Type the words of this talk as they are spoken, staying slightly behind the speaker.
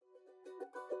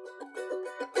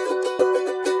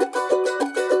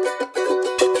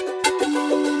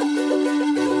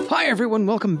Hi everyone,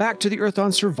 welcome back to the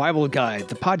Earthdawn Survival Guide,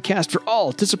 the podcast for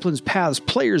all disciplines, paths,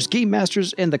 players, game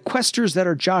masters, and the questers that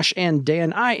are Josh and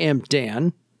Dan. I am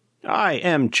Dan. I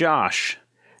am Josh.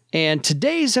 And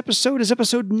today's episode is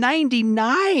episode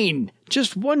 99.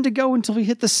 Just one to go until we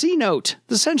hit the C note,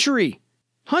 the century.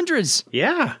 Hundreds.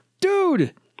 Yeah.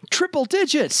 Dude, triple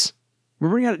digits. We're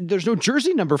running out. There's no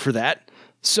jersey number for that.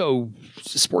 So,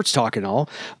 sports talk and all.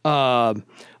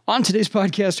 On today's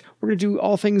podcast, we're going to do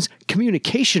all things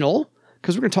communicational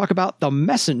because we're going to talk about the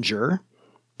messenger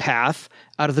path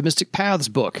out of the Mystic Paths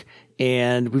book.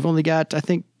 And we've only got, I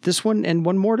think, this one and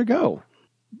one more to go.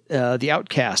 The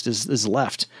Outcast is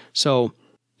left. So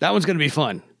that one's going to be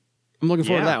fun. I'm looking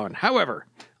forward to that one. However,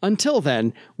 until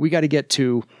then, we got to get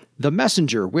to the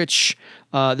messenger, which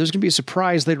there's going to be a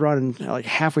surprise later on, like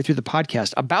halfway through the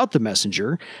podcast about the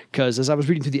messenger. Because as I was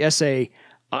reading through the essay,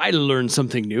 I learned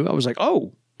something new. I was like,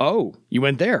 oh, you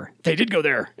went there. They did go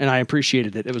there. And I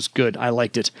appreciated it. It was good. I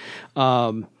liked it.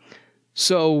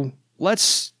 So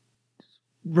let's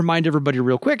remind everybody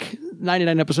real quick.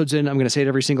 99 episodes in. I'm going to say it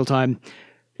every single time.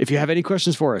 If you have any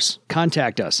questions for us,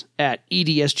 contact us at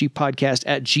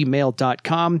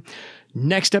edsgpodcast@gmail.com.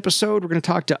 Next episode, we're going to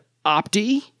talk to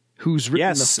Opti, who's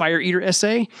written the Fire Eater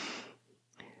essay.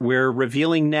 We're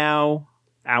revealing now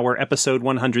our episode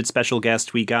 100 special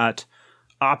guest. We got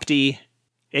Opti,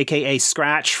 a.k.a.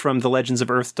 Scratch from the Legends of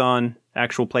Earthdawn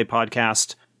actual play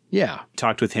podcast. Yeah.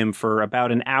 Talked with him for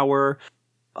about an hour,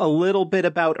 a little bit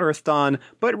about Earthdawn,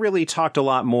 but really talked a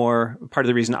lot more. Part of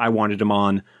the reason I wanted him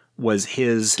on was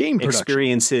his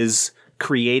experiences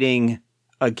creating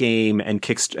a game and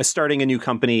starting a new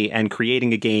company and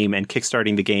creating a game and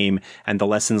kickstarting the game and the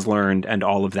lessons learned and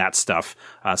all of that stuff.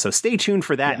 So stay tuned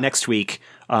for that next week.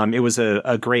 It was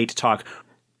a great talk.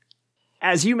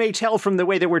 As you may tell from the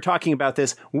way that we're talking about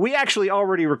this, we actually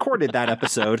already recorded that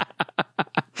episode.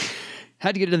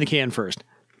 Had to get it in the can first.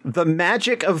 The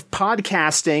magic of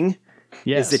podcasting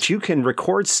is that you can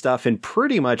record stuff in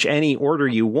pretty much any order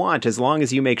you want, as long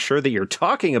as you make sure that you're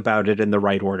talking about it in the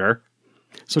right order.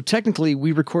 So technically,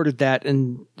 we recorded that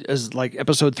as like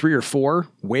episode 3 or 4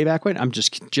 way back when. I'm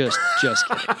just kidding.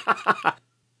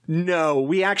 No,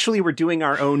 we actually were doing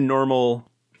our own normal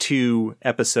 2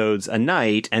 episodes a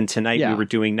night, and tonight we were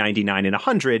doing 99 and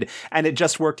 100, and it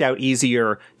just worked out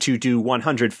easier to do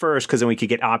 100 first, because then we could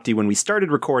get Opti when we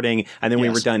started recording, and then we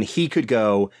were done, he could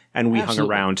go, and we hung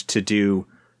around to do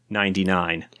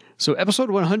 99. So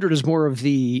episode 100 is more of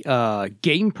the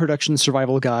game production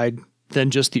survival guide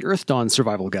than just the Earthdawn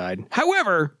survival guide.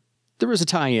 However, there is a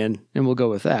tie-in, and we'll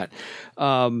go with that.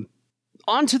 On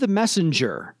to the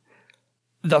messenger.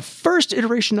 The first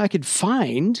iteration I could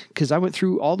find, because I went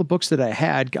through all the books that I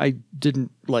had, I didn't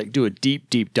do a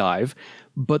deep dive,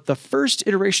 but the first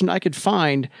iteration I could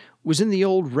find was in the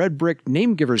old Red Brick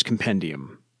Name Givers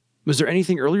Compendium. Was there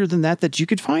anything earlier than that you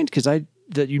could find?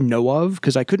 That you know of?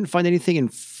 Because I couldn't find anything in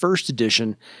first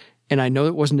edition, and I know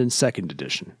it wasn't in second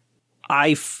edition.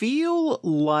 I feel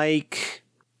like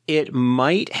it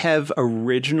might have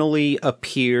originally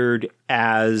appeared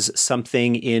as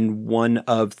something in one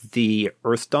of the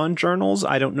Earthdawn journals.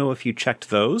 I don't know if you checked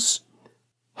those.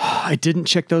 I didn't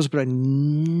check those, but I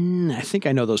think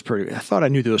I know those I thought I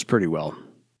knew those pretty well.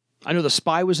 I know the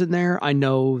Spy was in there. I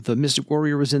know the Mystic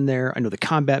Warrior was in there. I know the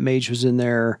Combat Mage was in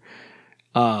there.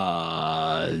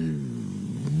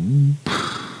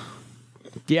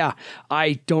 Yeah,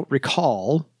 I don't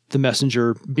recall the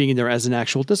messenger being in there as an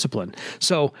actual discipline.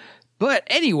 So, but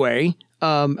anyway,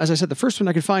 as I said, the first one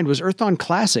I could find was Earthdawn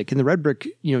Classic in the Red Brick,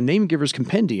 Name Givers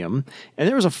Compendium, and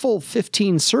there was a full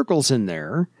 15 circles in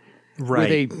there, with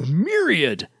a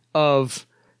myriad of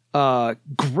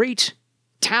great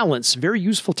talents, very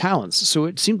useful talents. So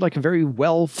it seemed like a very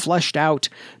well fleshed out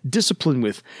discipline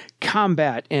with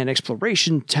combat and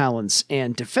exploration talents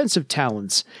and defensive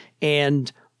talents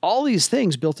and all these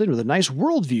things built in with a nice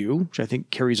worldview, which I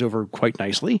think carries over quite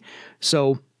nicely.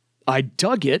 So I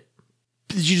dug it.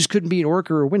 You just couldn't be an orc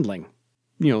or a windling.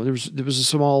 There was a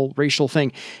small racial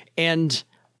thing. And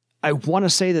I want to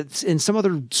say that in some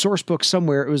other source book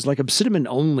somewhere, it was like Obsidian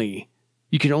only.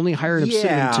 You could only hire an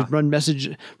Obsidian to run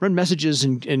messages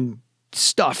and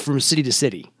stuff from city to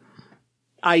city.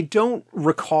 I don't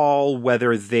recall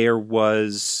whether there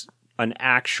was an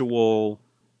actual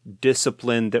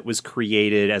discipline that was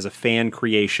created as a fan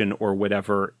creation or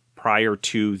whatever prior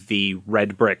to the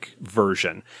Red Brick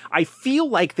version. I feel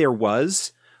like there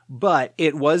was, but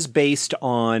it was based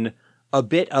on a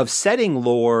bit of setting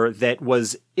lore that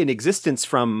was in existence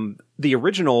from the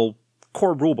original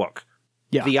core rulebook.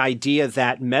 Yeah. The idea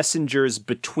that messengers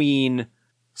between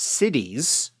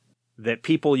cities, that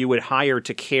people you would hire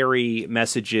to carry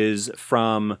messages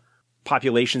from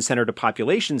population center to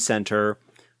population center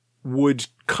would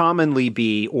commonly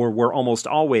be, or were almost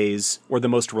always, or the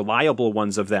most reliable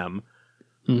ones of them,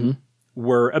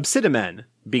 were Obsidimen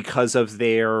because of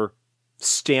their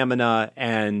stamina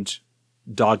and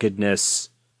doggedness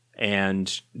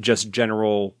and just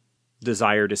general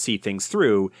desire to see things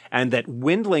through, and that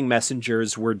Windling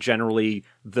messengers were generally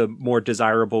the more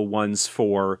desirable ones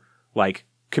for like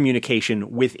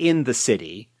communication within the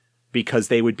city, because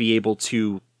they would be able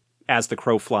to, as the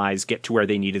crow flies, get to where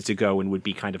they needed to go and would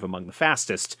be kind of among the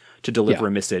fastest to deliver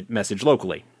a message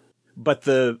locally. But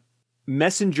the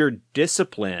messenger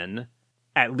discipline,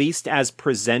 at least as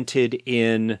presented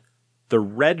in the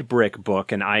Red Brick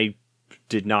book, and I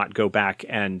did not go back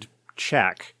and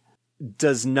check,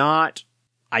 does not,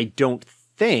 I don't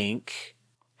think,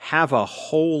 have a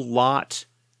whole lot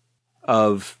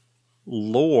of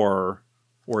lore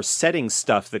or setting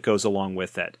stuff that goes along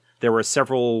with it. There were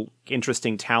several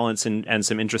interesting talents and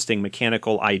some interesting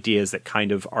mechanical ideas that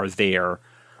kind of are there,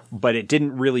 but it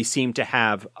didn't really seem to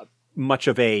have much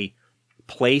of a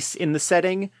place in the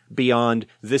setting beyond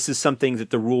this is something that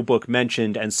the rule book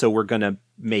mentioned, and so we're going to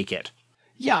make it.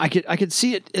 Yeah, I could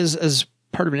see it as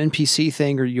part of an NPC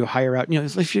thing, or you hire out,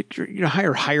 if you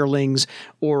hire hirelings,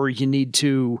 or you need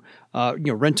to,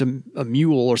 rent a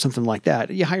mule or something like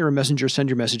that. You hire a messenger, send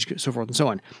your message, so forth and so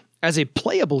on. As a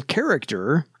playable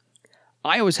character,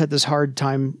 I always had this hard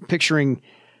time picturing,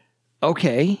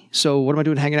 okay, so what am I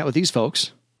doing hanging out with these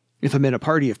folks? If I'm in a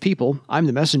party of people, I'm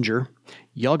the messenger.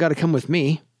 Y'all got to come with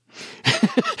me.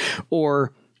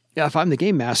 Or if I'm the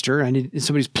game master and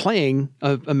somebody's playing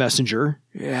a messenger,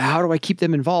 how do I keep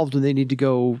them involved when they need to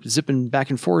go zipping back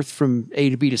and forth from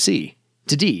A to B to C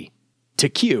to D to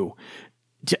Q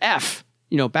to F,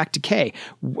 back to K?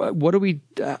 What do we?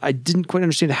 I didn't quite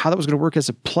understand how that was going to work as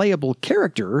a playable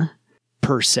character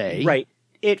per se. Right.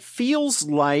 It feels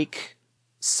like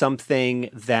something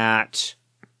that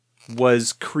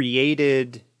was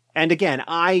created. And again,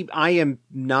 I am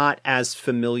not as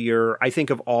familiar. I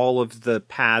think of all of the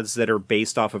paths that are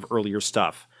based off of earlier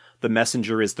stuff, the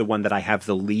messenger is the one that I have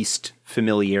the least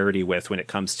familiarity with when it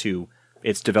comes to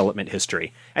its development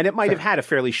history. And it might have had a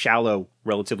fairly shallow,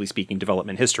 relatively speaking,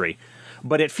 development history.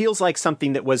 But it feels like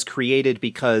something that was created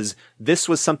because this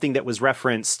was something that was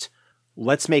referenced.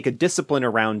 Let's make a discipline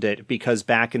around it, because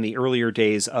back in the earlier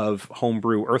days of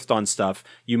homebrew Earthdawn stuff,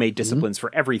 you made disciplines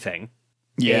for everything.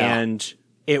 Yeah. And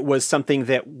it was something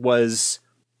that was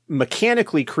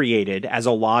mechanically created, as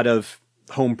a lot of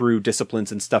homebrew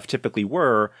disciplines and stuff typically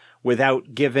were,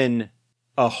 without given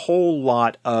a whole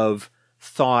lot of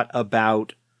thought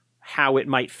about how it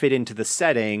might fit into the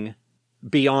setting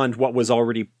beyond what was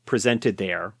already presented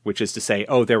there, which is to say,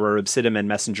 there are Obsidimen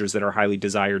messengers that are highly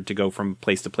desired to go from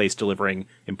place to place delivering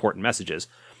important messages,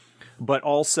 but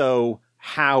also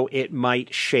how it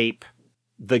might shape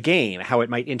the game, how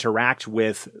it might interact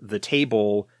with the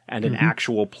table and an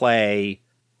actual play,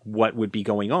 what would be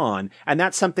going on. And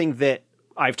that's something that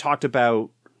I've talked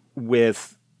about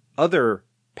with other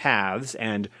paths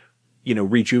and,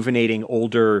 rejuvenating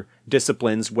older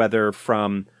disciplines, whether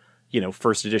from,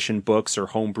 first edition books or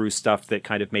homebrew stuff that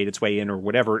kind of made its way in, or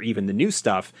whatever, even the new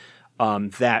stuff,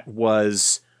 that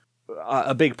was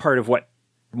a big part of what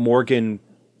Morgan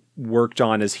worked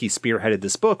on as he spearheaded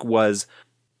this book was,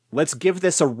 let's give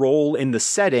this a role in the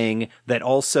setting that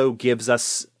also gives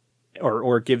us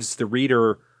or gives the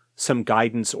reader some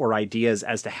guidance or ideas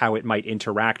as to how it might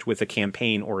interact with a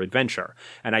campaign or adventure.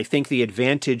 And I think the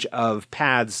advantage of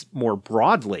paths more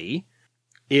broadly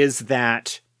is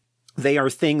that they are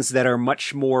things that are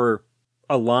much more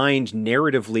aligned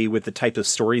narratively with the type of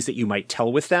stories that you might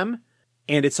tell with them.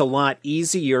 And it's a lot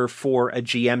easier for a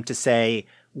GM to say,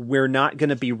 we're not going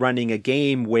to be running a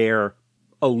game where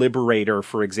a liberator,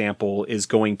 for example, is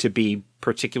going to be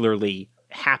particularly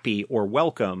happy or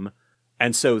welcome.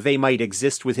 And so they might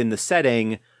exist within the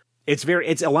setting. It's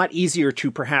a lot easier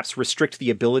to perhaps restrict the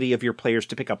ability of your players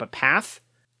to pick up a path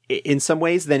in some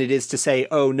ways than it is to say,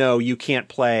 oh no, you can't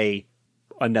play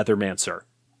a Nethermancer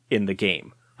in the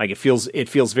game. Like it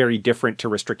feels very different to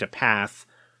restrict a path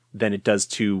than it does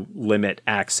to limit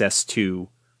access to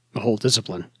a whole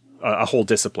discipline. A whole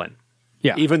discipline.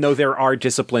 Yeah. Even though there are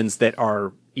disciplines that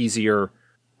are easier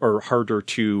or harder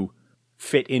to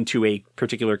fit into a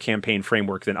particular campaign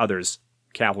framework than others.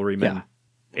 Cavalryman,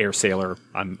 air sailor.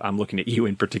 I'm looking at you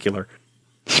in particular.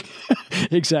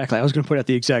 Exactly. I was going to point out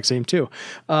the exact same too.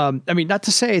 Not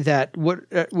to say that what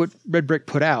Red Brick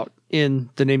put out in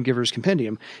the Name Givers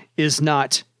Compendium is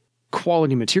not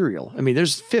quality material. I mean,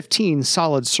 there's 15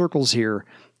 solid circles here,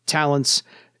 talents,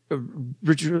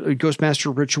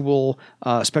 Ghostmaster ritual,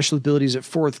 special abilities at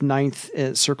 4th,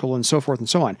 9th circle, and so forth and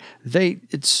so on.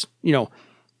 It's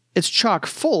chock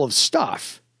full of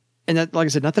stuff. And that, like I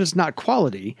said, not that it's not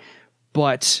quality,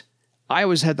 but I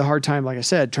always had the hard time, like I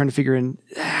said, trying to figure in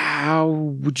how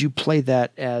would you play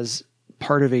that as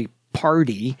part of a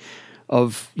party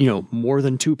of, more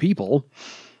than 2 people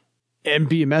and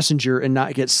be a messenger and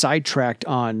not get sidetracked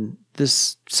on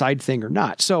this side thing or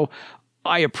not. So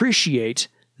I appreciate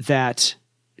that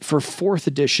for 4th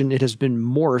edition, it has been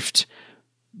morphed,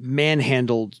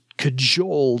 manhandled,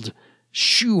 cajoled,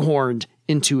 shoehorned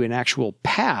into an actual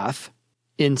path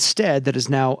instead that is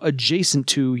now adjacent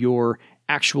to your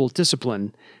actual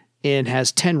discipline and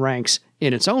has 10 ranks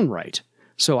in its own right.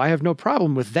 So I have no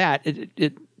problem with that.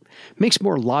 It makes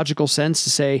more logical sense to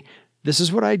say, this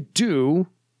is what I do,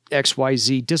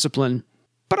 XYZ discipline,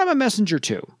 but I'm a messenger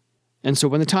too. And so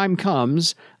when the time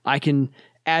comes, I can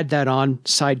add that on,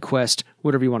 side quest,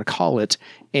 whatever you want to call it,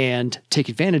 and take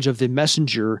advantage of the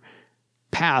messenger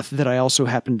path that I also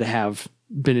happen to have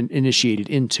been initiated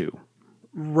into.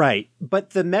 Right.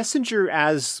 But the messenger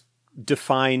as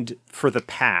defined for the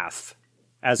path,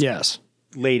 as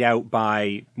laid out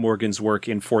by Morgan's work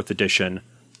in 4th edition,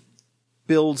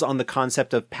 builds on the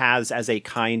concept of paths as a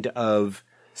kind of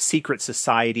secret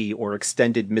society or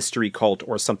extended mystery cult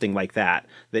or something like that.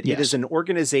 That it is an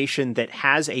organization that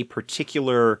has a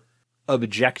particular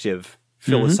objective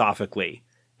philosophically,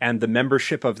 and the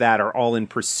membership of that are all in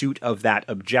pursuit of that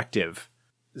objective.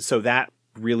 So that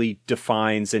really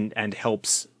defines and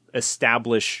helps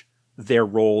establish their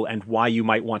role and why you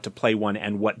might want to play one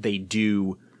and what they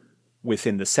do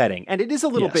within the setting. And it is a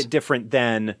little bit different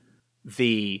than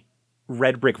the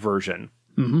Red Brick version,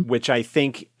 which I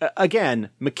think, again,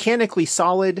 mechanically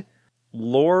solid,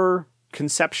 lore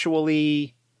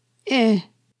conceptually,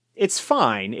 it's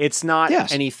fine. It's not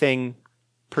anything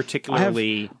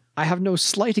particularly... I have no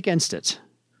slight against it.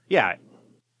 Yeah.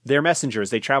 They're messengers.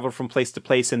 They travel from place to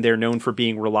place, and they're known for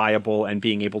being reliable and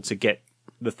being able to get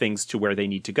the things to where they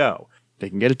need to go. They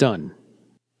can get it done.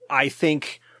 I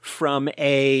think from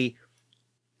a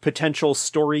potential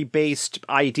story-based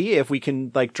idea, if we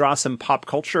can draw some pop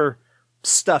culture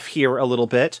stuff here a little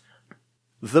bit,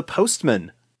 The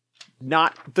Postman.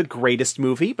 Not the greatest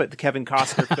movie, but the Kevin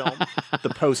Costner film, The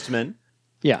Postman.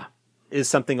 Yeah. Is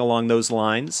something along those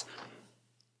lines.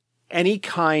 Any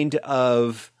kind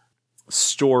of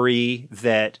story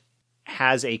that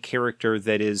has a character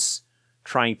that is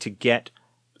trying to get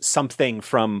something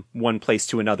from one place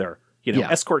to another,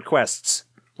 escort quests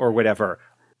or whatever.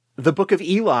 The Book of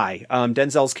Eli,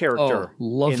 Denzel's character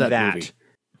love in that movie.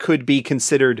 Could be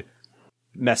considered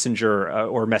messenger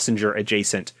or messenger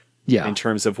adjacent in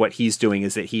terms of what he's doing,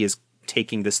 is that he is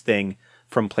taking this thing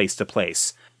from place to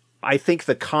place. I think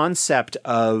the concept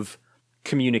of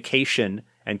communication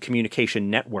and communication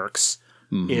networks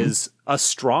is a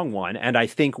strong one. And I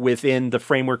think within the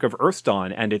framework of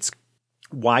Earthdawn and its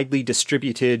widely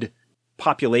distributed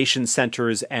population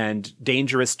centers and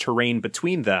dangerous terrain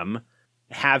between them,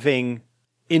 having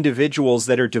individuals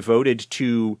that are devoted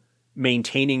to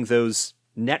maintaining those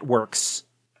networks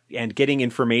and getting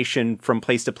information from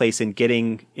place to place and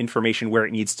getting information where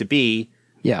it needs to be.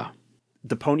 Yeah.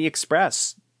 The Pony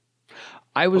Express.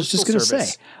 I was just going to say,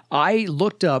 I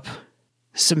looked up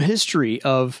some history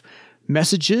of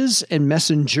messages and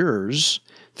messengers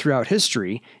throughout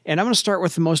history, and I'm going to start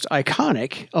with the most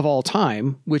iconic of all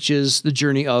time, which is the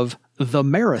journey of the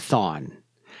Marathon.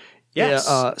 Yes.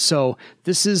 So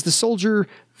this is the soldier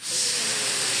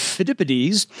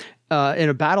Phidippides in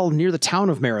a battle near the town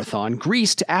of Marathon,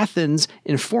 Greece, to Athens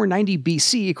in 490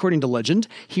 BC, according to legend.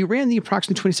 He ran the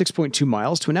approximately 26.2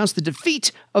 miles to announce the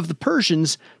defeat of the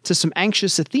Persians to some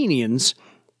anxious Athenians,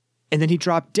 and then he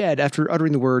dropped dead after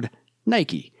uttering the word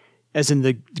Nike, as in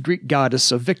the Greek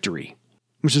goddess of victory,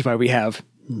 which is why we have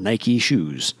Nike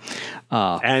shoes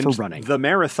and for running. The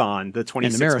marathon, the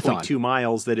 26.2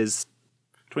 miles, that is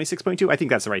 26.2? I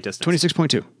think that's the right distance.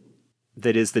 26.2.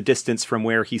 That is the distance from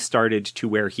where he started to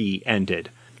where he ended.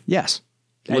 Yes.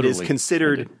 It is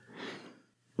considered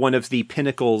one of the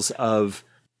pinnacles of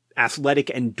athletic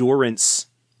endurance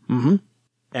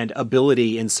and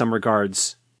ability in some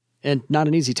regards. And not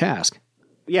an easy task.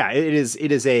 Yeah, it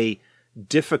is a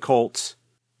difficult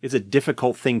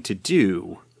thing to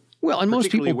do. Well, and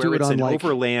most people do it on an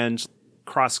overland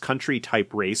cross-country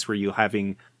type race where you're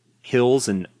having hills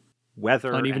and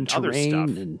weather uneven and terrain other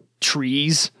stuff. And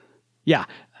trees. Yeah.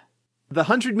 The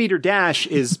 100-meter dash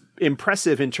is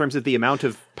impressive in terms of the amount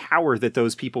of power that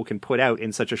those people can put out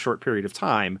in such a short period of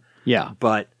time. Yeah.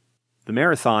 But the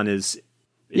marathon is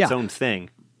its own thing.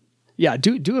 Yeah,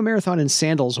 do a marathon in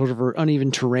sandals over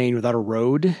uneven terrain without a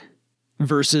road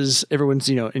versus everyone's,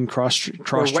 in cross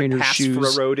trainers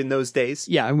shoes. For a road in those days.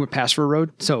 Yeah, and went past for a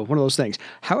road. So one of those things.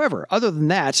 However, other than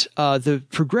that, the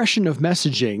progression of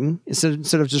messaging,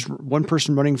 instead of just one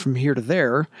person running from here to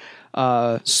there,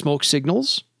 smoke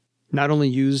signals, not only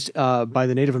used by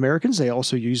the Native Americans, they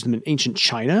also used them in ancient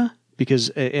China.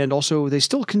 And also they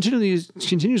still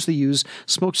continuously use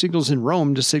smoke signals in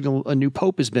Rome to signal a new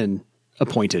pope has been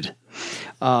appointed.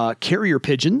 Carrier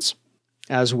pigeons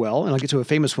as well, and I'll get to a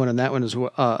famous one on that one as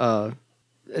well.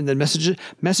 And then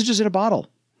messages in a bottle,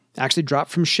 actually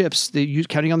dropped from ships. They use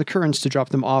counting on the currents to drop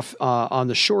them off on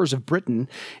the shores of Britain,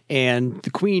 and the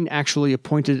Queen actually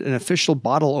appointed an official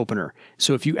bottle opener.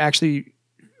 So if you actually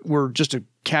were just a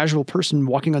casual person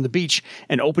walking on the beach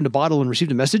and opened a bottle and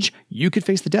received a message, you could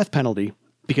face the death penalty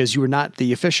because you were not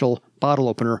the official bottle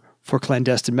opener for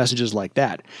clandestine messages like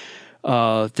that.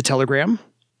 The telegram,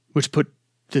 which put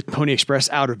the Pony Express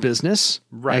out of business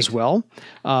as well.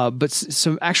 But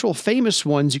some actual famous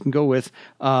ones you can go with.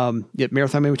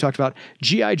 Marathon Man we talked about.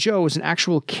 G.I. Joe was an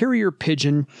actual carrier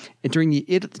pigeon during the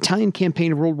Italian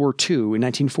campaign of World War II in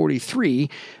 1943.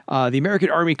 The American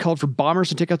Army called for bombers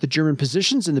to take out the German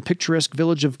positions in the picturesque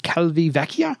village of Calvi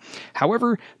Vecchia.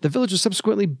 However, the village was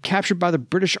subsequently captured by the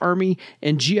British Army,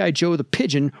 and G.I. Joe the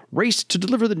pigeon raced to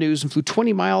deliver the news and flew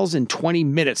 20 miles in 20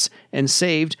 minutes and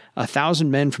saved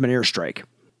 1,000 men from an airstrike.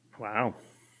 Wow.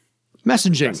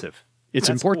 Messaging. Impressive. It's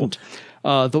That's important.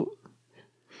 Cool.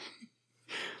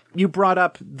 You brought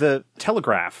up the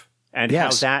telegraph and how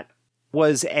that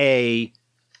was a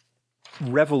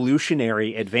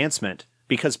revolutionary advancement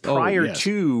because prior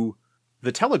to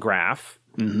the telegraph,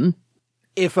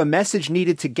 if a message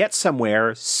needed to get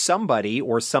somewhere, somebody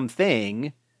or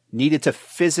something needed to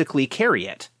physically carry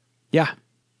it. Yeah.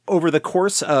 Over the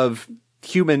course of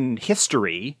human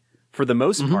history, for the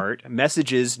most part,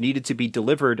 messages needed to be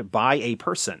delivered by a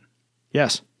person.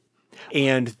 Yes.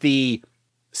 And the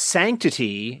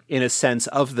sanctity, in a sense,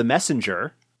 of the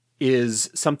messenger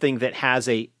is something that has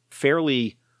a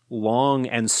fairly long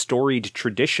and storied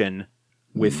tradition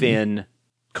within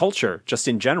culture, just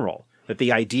in general. That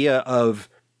the idea of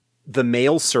the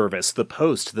mail service, the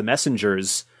post, the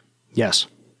messengers. Yes.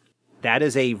 That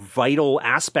is a vital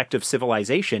aspect of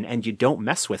civilization, and you don't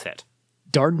mess with it.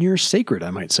 Darn near sacred, I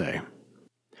might say.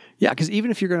 Yeah, because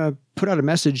even if you're going to put out a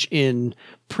message in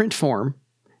print form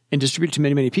and distribute it to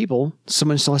many, many people,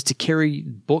 someone still has to carry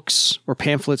books or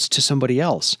pamphlets to somebody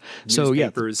else. So yeah,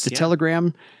 the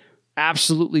telegram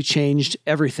absolutely changed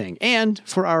everything. And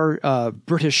for our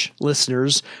British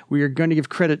listeners, we are going to give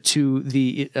credit to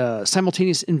the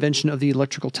simultaneous invention of the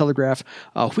electrical telegraph,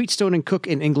 Wheatstone and Cook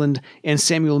in England, and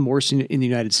Samuel Morse in the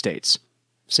United States.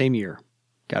 Same year.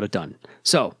 Got it done.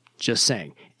 So, just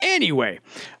saying. Anyway,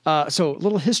 so a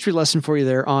little history lesson for you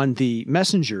there on the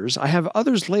messengers. I have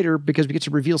others later because we get to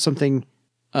reveal something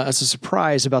as a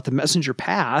surprise about the messenger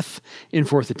path in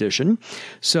 4th edition.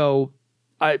 So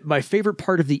my favorite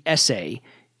part of the essay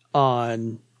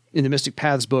in the Mystic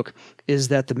Paths book is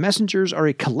that the messengers are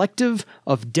a collective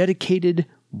of dedicated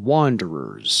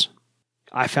wanderers.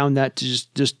 I found that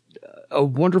just a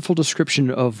wonderful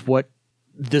description of what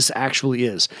this actually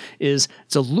is. It's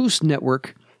a loose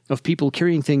network of people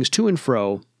carrying things to and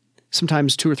fro,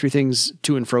 sometimes 2 or 3 things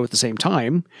to and fro at the same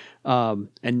time, and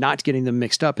not getting them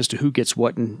mixed up as to who gets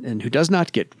what and who does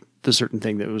not get the certain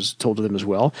thing that was told to them as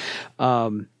well.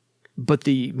 But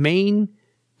the main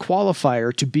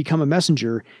qualifier to become a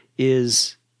messenger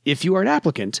is if you are an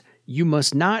applicant, you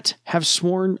must not have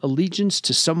sworn allegiance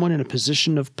to someone in a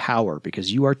position of power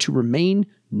because you are to remain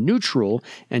neutral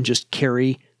and just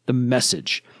carry the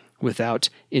message without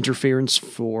interference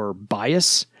for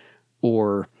bias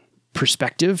or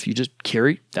perspective. You just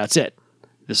carry, that's it.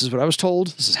 This is what I was told.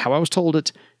 This is how I was told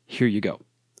it. Here you go.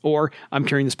 Or I'm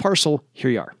carrying this parcel.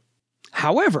 Here you are.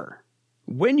 However,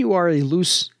 when you are a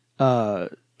loose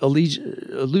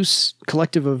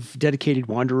collective of dedicated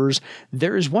wanderers,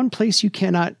 there is one place you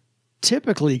cannot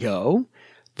typically go.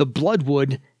 The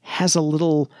Bloodwood has a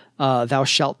little thou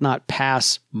shalt not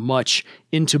pass much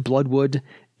into Bloodwood,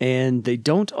 and they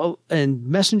don't, and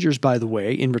messengers, by the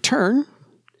way, in return,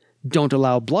 don't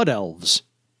allow blood elves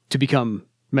to become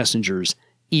messengers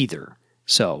either.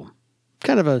 So,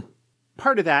 kind of a...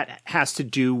 Part of that has to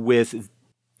do with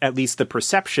at least the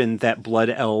perception that blood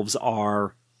elves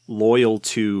are loyal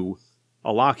to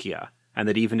Alakia, and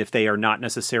that even if they are not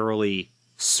necessarily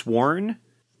sworn,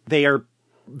 they are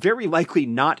very likely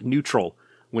not neutral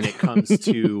when it comes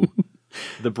to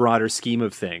the broader scheme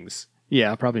of things.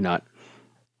 Yeah, probably not.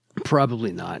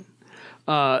 Probably not.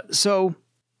 So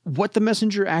what the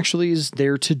messenger actually is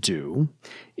there to do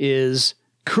is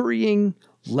currying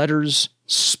letters,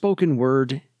 spoken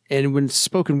word. And when it's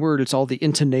spoken word, it's all the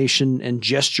intonation and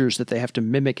gestures that they have to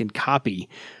mimic and copy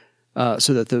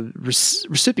so that the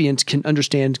recipient can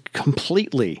understand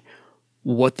completely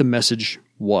what the message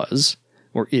was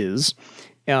or is.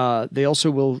 They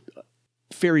also will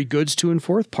ferry goods to and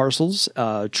forth, parcels,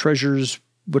 treasures,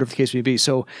 whatever the case may be.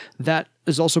 So that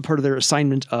is also part of their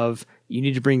assignment of you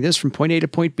need to bring this from point A to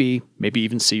point B, maybe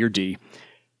even C or D,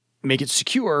 make it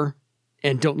secure,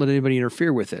 and don't let anybody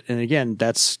interfere with it. And again,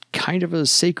 that's kind of a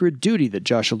sacred duty that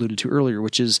Josh alluded to earlier,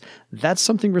 which is that's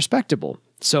something respectable.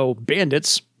 So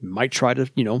bandits might try to,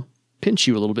 pinch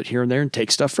you a little bit here and there and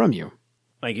take stuff from you.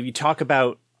 Like if you talk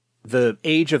about the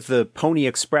age of the Pony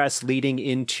Express leading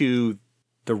into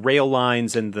the rail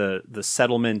lines and the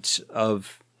settlement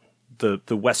of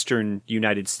the Western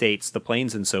United States, the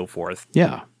plains and so forth.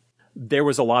 Yeah. There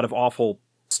was a lot of awful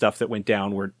stuff that went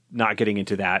down. We're not getting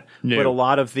into that. No. But a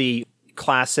lot of the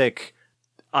classic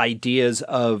ideas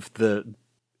of the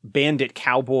bandit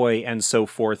cowboy and so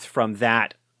forth from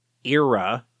that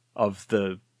era of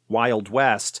the Wild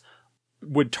West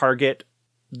would target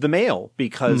the mail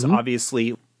because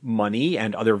obviously money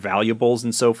and other valuables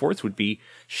and so forth would be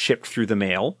shipped through the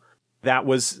mail. That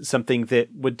was something that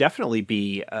would definitely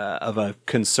be of a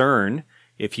concern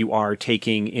if you are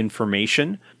taking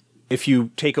information. If you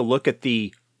take a look at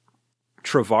the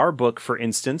Travar book, for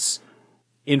instance,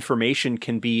 information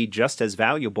can be just as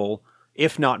valuable,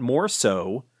 if not more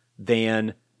so,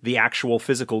 than the actual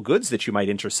physical goods that you might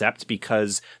intercept,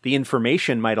 because the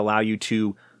information might allow you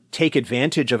to take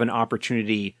advantage of an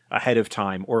opportunity ahead of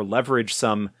time or leverage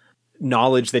some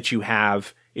knowledge that you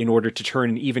have in order to turn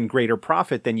an even greater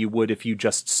profit than you would if you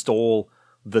just stole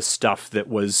the stuff that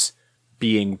was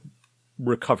being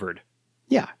recovered.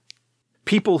 Yeah.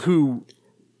 People who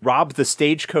rob the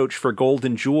stagecoach for gold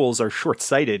and jewels are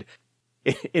short-sighted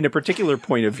in a particular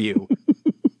point of view.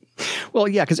 Well,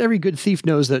 yeah, because every good thief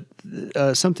knows that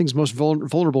something's most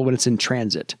vulnerable when it's in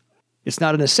transit. It's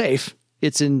not in a safe.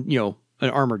 It's in, an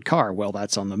armored car. Well,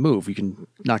 that's on the move. You can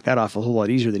knock that off a whole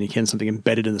lot easier than you can something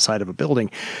embedded in the side of a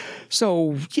building.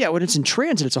 So, yeah, when it's in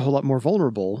transit, it's a whole lot more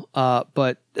vulnerable.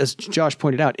 But as Josh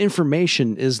pointed out,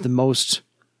 information is the most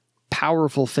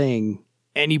powerful thing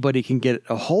anybody can get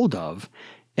a hold of.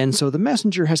 And so the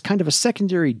messenger has kind of a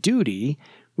secondary duty,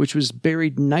 which was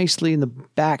buried nicely in the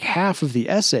back half of the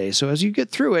essay. So as you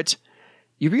get through it,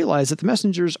 you realize that the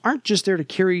messengers aren't just there to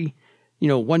carry,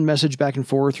 one message back and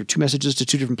forth or two messages to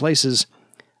two different places.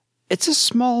 It's a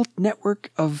small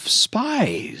network of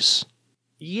spies.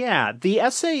 Yeah, the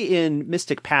essay in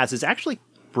Mystic Paths is actually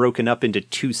broken up into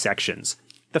two sections.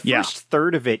 The first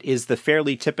third of it is the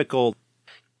fairly typical,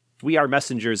 we are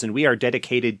messengers and we are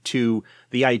dedicated to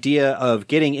the idea of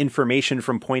getting information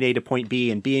from point A to point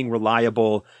B and being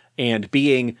reliable and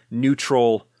being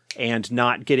neutral and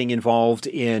not getting involved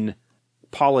in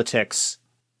politics,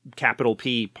 capital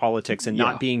P politics, and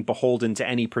not being beholden to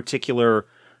any particular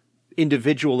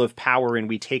individual of power. And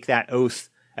we take that oath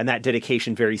and that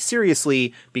dedication very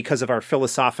seriously because of our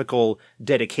philosophical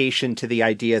dedication to the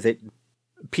idea that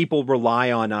people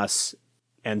rely on us.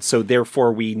 And so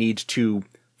therefore we need to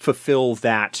fulfill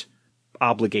that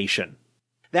obligation.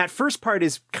 That first part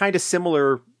is kind of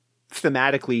similar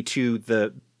thematically to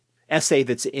the essay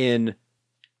that's in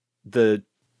the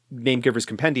Namegiver's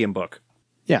Compendium book.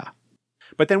 Yeah.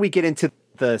 But then we get into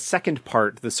the second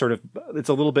part, it's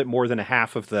a little bit more than a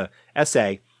half of the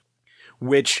essay,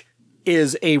 which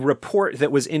is a report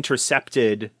that was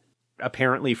intercepted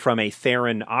apparently from a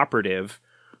Theron operative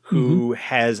who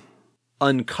has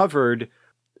uncovered,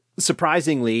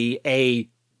 surprisingly, a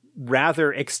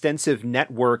rather extensive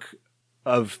network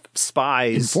of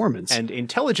spies, informants, and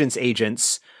intelligence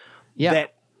agents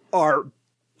that are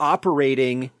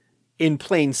operating in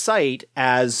plain sight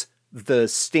as the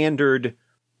standard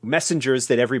messengers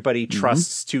that everybody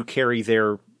trusts to carry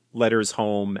their letters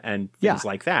home and things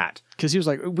like that. Because he was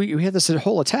like, we had this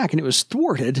whole attack and it was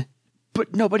thwarted,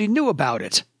 but nobody knew about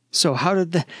it. So how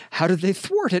did they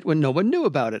thwart it when no one knew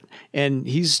about it? And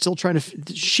he's still trying to,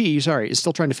 is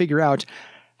still trying to figure out,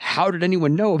 how did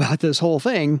anyone know about this whole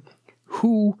thing?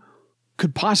 Who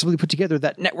could possibly put together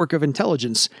that network of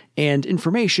intelligence and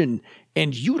information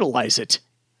and utilize it?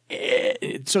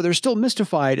 So they're still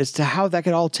mystified as to how that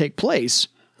could all take place.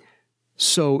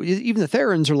 So even the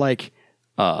Therans are like,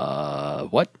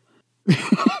 what?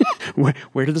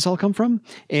 Where did this all come from?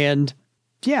 And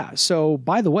yeah, so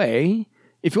by the way,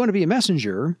 if you want to be a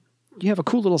messenger, you have a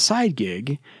cool little side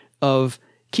gig of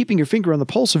keeping your finger on the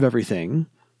pulse of everything,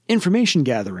 information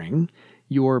gathering.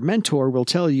 Your mentor will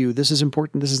tell you this is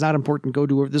important, this is not important, go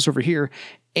do this over here.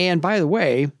 And by the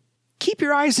way, keep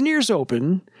your eyes and ears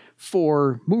open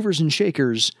for movers and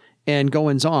shakers and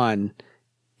goings on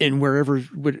in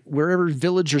wherever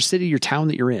village or city or town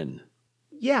that you're in.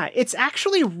 Yeah, it's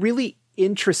actually really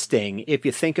interesting if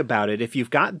you think about it. If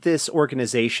you've got this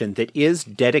organization that is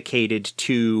dedicated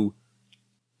to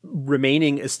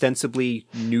remaining ostensibly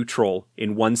neutral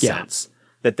in one sense,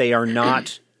 that they are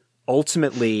not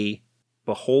ultimately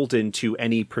beholden to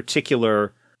any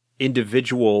particular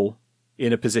individual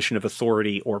in a position of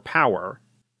authority or power,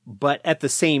 but at the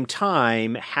same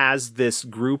time has this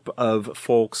group of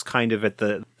folks kind of at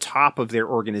the top of their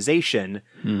organization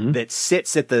that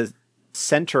sits at the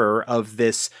center of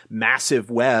this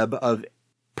massive web of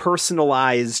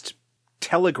personalized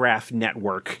telegraph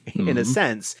network, in a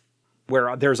sense,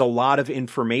 where there's a lot of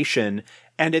information.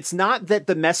 And it's not that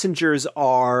the messengers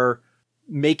are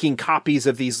making copies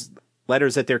of these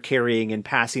letters that they're carrying and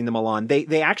passing them along.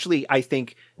 They actually, I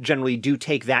think, generally do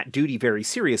take that duty very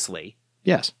seriously.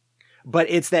 Yes. But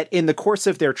it's that in the course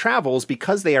of their travels,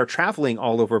 because they are traveling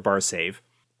all over Barsaive,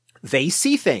 they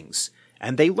see things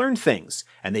and they learn things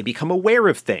and they become aware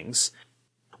of things.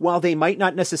 While they might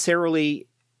not necessarily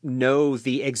know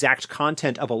the exact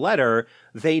content of a letter,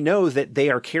 they know that they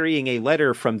are carrying a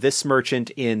letter from this merchant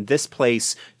in this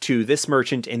place to this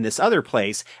merchant in this other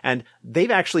place. And they've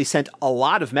actually sent a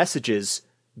lot of messages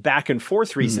back and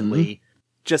forth recently,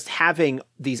 just having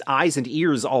these eyes and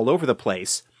ears all over the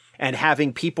place and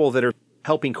having people that are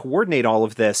helping coordinate all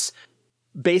of this.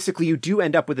 Basically, you do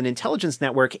end up with an intelligence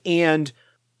network and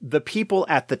the people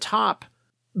at the top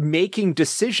making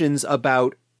decisions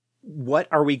about what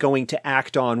are we going to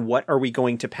act on? What are we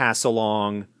going to pass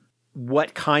along?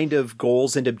 What kind of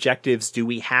goals and objectives do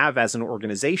we have as an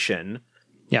organization?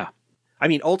 Yeah. I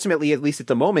mean, ultimately, at least at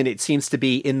the moment, it seems to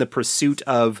be in the pursuit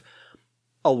of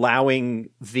allowing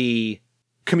the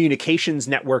communications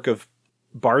network of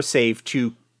Barsaive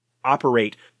to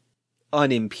operate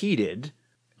unimpeded,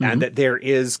 and that there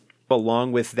is,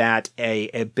 along with that,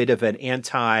 a bit of an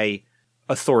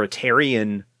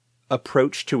anti-authoritarian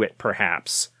approach to it,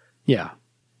 perhaps. Yeah.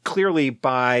 Clearly,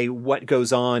 by what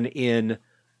goes on in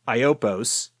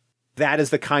Iopos, that is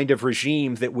the kind of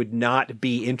regime that would not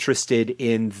be interested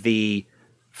in the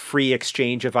free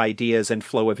exchange of ideas and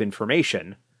flow of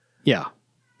information. Yeah.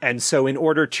 And so in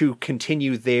order to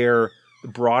continue their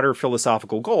broader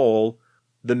philosophical goal,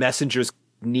 the messengers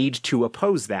need to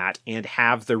oppose that and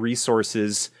have the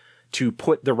resources to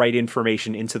put the right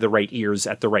information into the right ears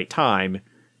at the right time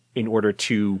in order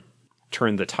to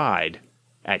turn the tide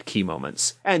at key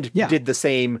moments. And did the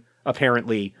same,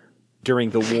 apparently, during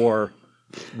the war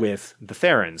with the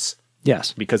Therans.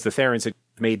 Yes. Because the Therans had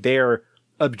made their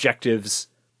objectives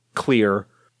clear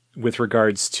with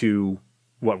regards to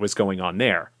what was going on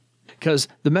there. Because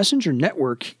the messenger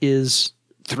network is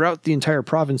throughout the entire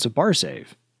province of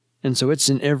Barsaive. And so it's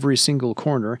in every single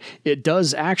corner. It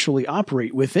does actually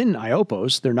operate within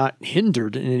Iopos. They're not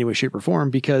hindered in any way, shape, or form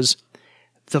because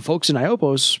the folks in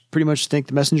Iopos pretty much think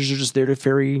the messengers are just there to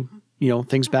ferry,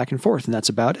 things back and forth, and that's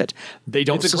about it. They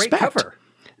don't suspect. Great cover.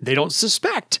 They don't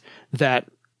suspect that,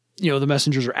 the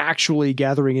messengers are actually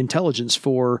gathering intelligence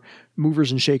for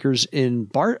movers and shakers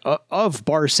of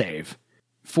Barsaive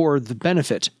for the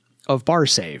benefit of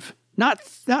Barsaive. Not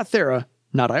Thera,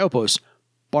 not Iopos,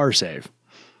 Barsaive.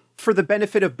 For the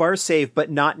benefit of Barsaive,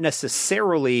 but not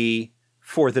necessarily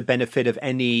for the benefit of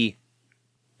any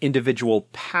individual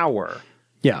power.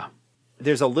 Yeah.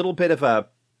 There's a little bit of I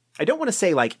don't want to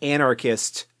say like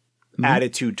anarchist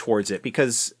attitude towards it,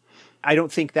 because I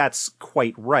don't think that's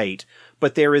quite right.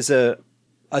 But there is a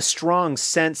strong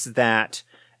sense that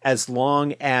as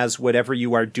long as whatever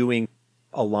you are doing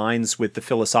aligns with the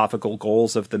philosophical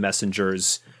goals of the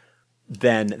messengers,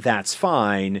 then that's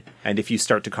fine. And if you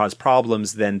start to cause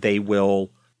problems, then they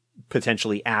will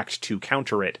potentially act to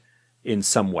counter it in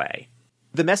some way.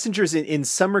 The messengers, in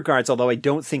some regards, although I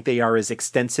don't think they are as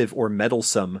extensive or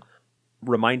meddlesome,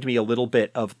 remind me a little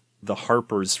bit of the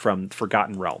Harpers from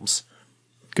Forgotten Realms.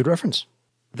 Good reference.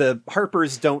 The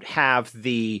Harpers don't have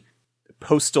the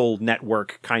postal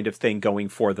network kind of thing going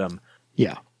for them.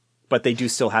 Yeah. But they do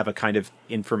still have a kind of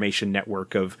information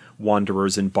network of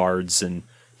wanderers and bards and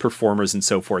performers and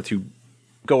so forth who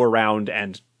go around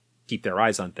and keep their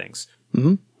eyes on things.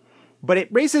 Mm-hmm. But it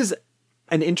raises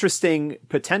an interesting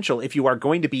potential if you are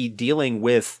going to be dealing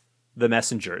with the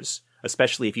messengers,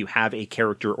 especially if you have a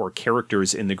character or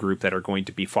characters in the group that are going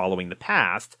to be following the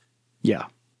path. Yeah.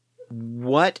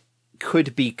 What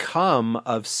could become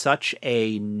of such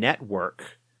a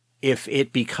network if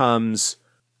it becomes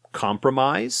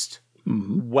compromised?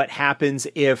 Mm-hmm. What happens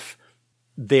if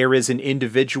there is an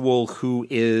individual who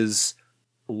is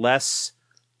less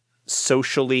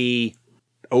socially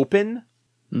open?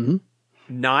 Mm-hmm.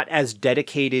 not as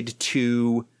dedicated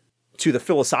to the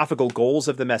philosophical goals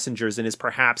of the messengers and is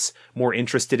perhaps more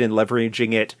interested in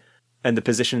leveraging it and the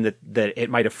position that it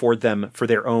might afford them for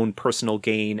their own personal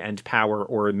gain and power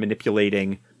or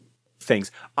manipulating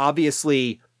things.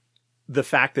 Obviously, the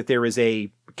fact that there is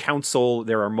a council,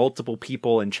 there are multiple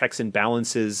people and checks and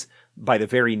balances by the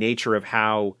very nature of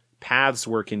how paths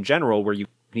work in general, where you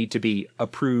need to be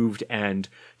approved and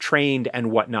trained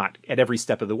and whatnot at every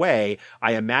step of the way,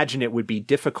 I imagine it would be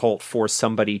difficult for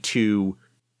somebody to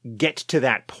get to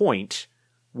that point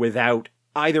without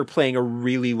either playing a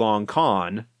really long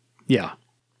con. Yeah.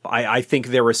 I think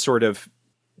there are sort of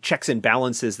checks and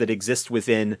balances that exist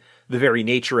within the very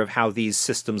nature of how these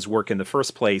systems work in the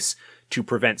first place to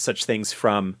prevent such things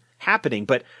from happening.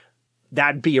 But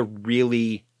that'd be a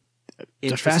really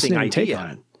interesting idea. Take on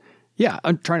it. Yeah,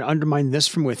 I'm trying to undermine this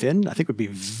from within, I think would be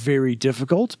very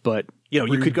difficult, but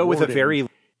you could go with a very,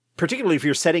 particularly if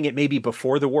you're setting it maybe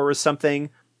before the war or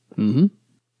something,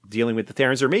 dealing with the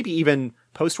Therans, or maybe even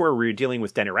post-war where you're dealing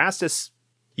with Den Erastus,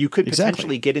 you could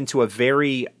potentially get into a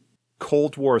very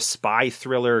Cold War spy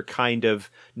thriller kind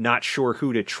of not sure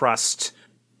who to trust.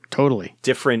 Totally.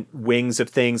 Different wings of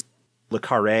things, Le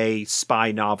Carré,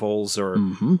 spy novels, or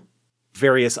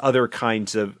various other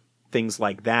kinds of things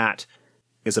like that,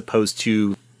 as opposed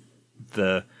to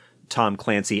the Tom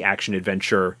Clancy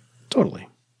action-adventure totally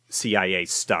CIA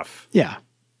stuff. Yeah.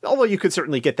 Although you could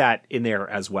certainly get that in there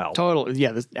as well. Totally.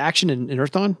 Yeah, the action in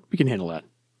Earth Dawn, we can handle that.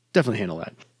 Definitely handle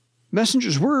that.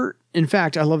 Messengers were, in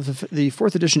fact, I love the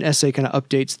 4th edition essay kind of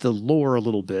updates the lore a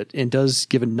little bit and does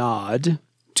give a nod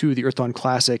to the Earth Dawn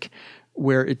Classic,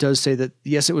 where it does say that,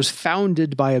 yes, it was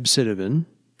founded by Obsidian,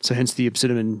 so hence the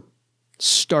Obsidian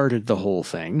started the whole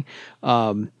thing.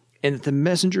 And that the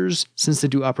messengers, since they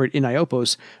do operate in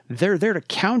Iopos, they're there to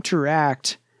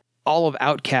counteract all of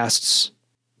Outcast's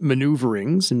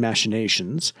maneuverings and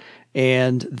machinations,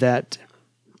 and that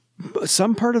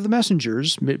some part of the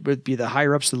messengers, it would be the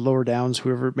higher ups, the lower downs,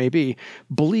 whoever it may be,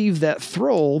 believe that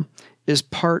Thrall is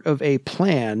part of a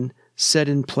plan set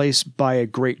in place by a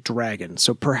great dragon.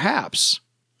 So perhaps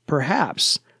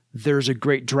there's a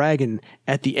great dragon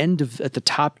at the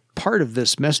top part of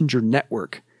this messenger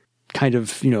network, kind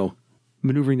of,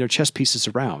 maneuvering their chess pieces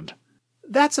around.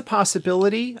 That's a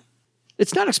possibility.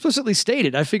 It's not explicitly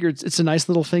stated. I figured it's a nice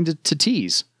little thing to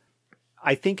tease.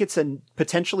 I think it's a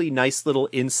potentially nice little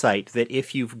insight that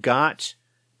if you've got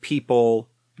people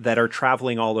that are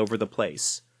traveling all over the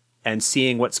place and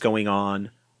seeing what's going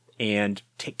on and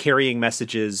carrying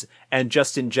messages and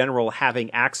just in general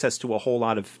having access to a whole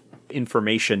lot of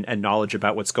information and knowledge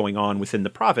about what's going on within the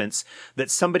province, that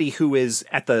somebody who is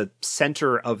at the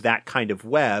center of that kind of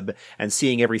web and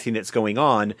seeing everything that's going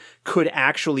on could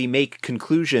actually make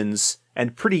conclusions,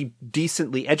 and pretty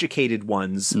decently educated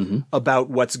ones, about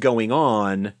what's going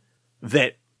on,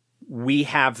 that we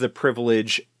have the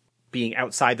privilege, being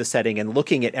outside the setting and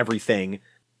looking at everything,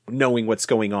 knowing what's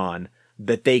going on,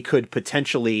 that they could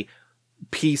potentially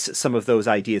piece some of those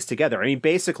ideas together. I mean,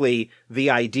 basically, the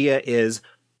idea is,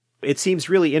 it seems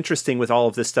really interesting with all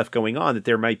of this stuff going on that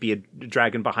there might be a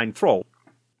dragon behind Thrall.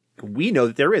 We know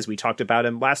that there is. We talked about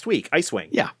him last week, Icewing.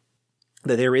 Yeah.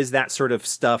 That there is that sort of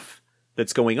stuff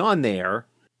that's going on there.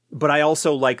 But I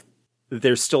also like that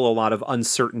there's still a lot of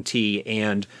uncertainty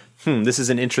and, this is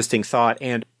an interesting thought.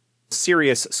 And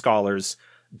serious scholars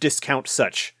discount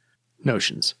such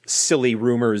notions, silly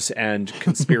rumors and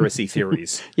conspiracy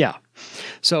theories. Yeah.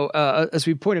 So as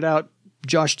we pointed out,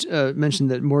 Josh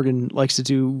mentioned that Morgan likes to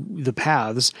do the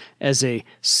paths as a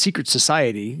secret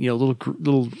society,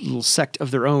 little sect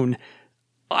of their own.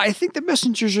 I think the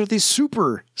messengers are the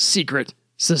super secret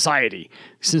society,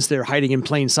 since they're hiding in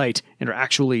plain sight and are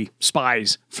actually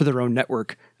spies for their own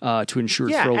network to ensure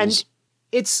Thrall's. And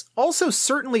it's also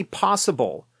certainly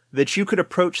possible that you could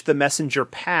approach the messenger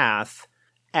path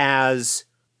as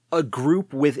a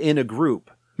group within a group,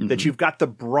 that you've got the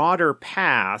broader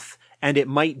path. And it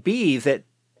might be that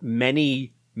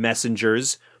many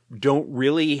messengers don't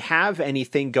really have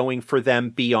anything going for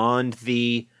them beyond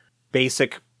the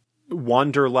basic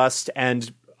wanderlust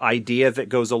and idea that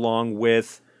goes along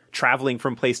with traveling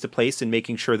from place to place and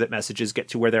making sure that messages get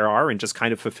to where they are and just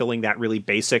kind of fulfilling that really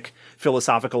basic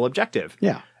philosophical objective.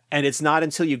 Yeah. And it's not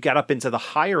until you get up into the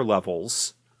higher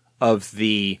levels of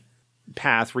the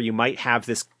path where you might have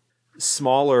this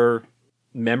smaller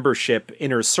membership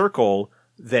inner circle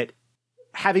that,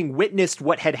 having witnessed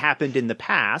what had happened in the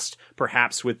past,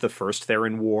 perhaps with the First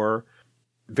Theran War,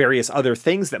 various other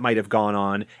things that might have gone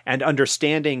on, and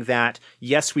understanding that,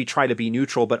 yes, we try to be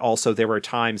neutral, but also there are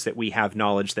times that we have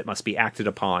knowledge that must be acted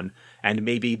upon. And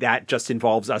maybe that just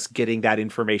involves us getting that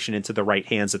information into the right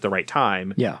hands at the right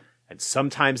time. Yeah. And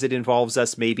sometimes it involves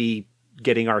us maybe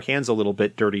getting our hands a little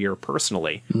bit dirtier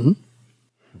personally. Mm-hmm.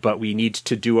 But we need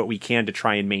to do what we can to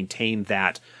try and maintain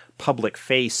that public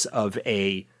face of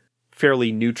a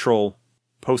fairly neutral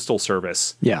postal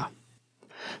service. Yeah.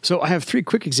 So I have 3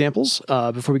 quick examples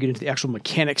before we get into the actual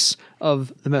mechanics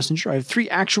of the messenger. I have 3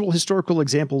 actual historical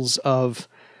examples of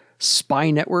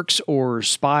spy networks or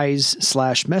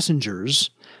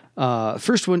spies/messengers.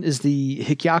 First one is the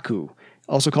Hikyaku,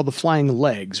 also called the Flying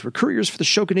Legs, were couriers for the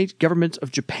shogunate government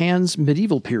of Japan's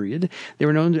medieval period. They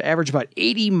were known to average about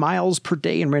 80 miles per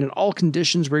day and ran in all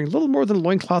conditions, wearing little more than a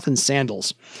loincloth and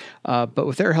sandals. But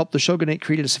with their help, the shogunate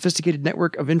created a sophisticated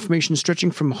network of information stretching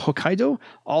from Hokkaido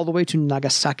all the way to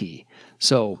Nagasaki.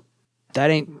 So that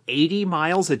ain't 80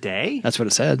 miles a day? That's what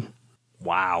it said.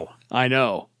 Wow. I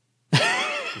know.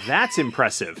 That's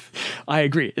impressive. I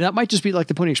agree. And that might just be like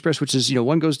the Pony Express, which is,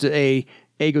 one goes to A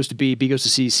goes to B goes to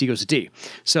C goes to D.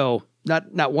 So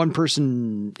not one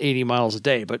person 80 miles a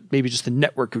day, but maybe just the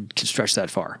network could stretch that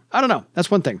far. I don't know.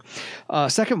 That's one thing.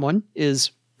 Second one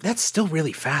is... That's still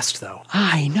really fast, though.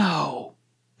 I know.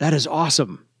 That is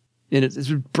awesome. And it's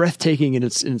breathtaking in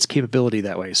its capability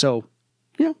that way. So,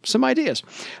 some ideas.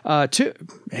 Two,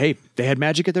 hey, they had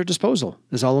magic at their disposal,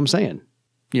 is all I'm saying.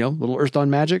 Little Earth Dawn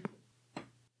magic.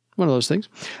 One of those things.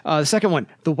 The second one,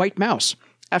 the White Mouse.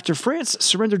 After France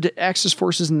surrendered to Axis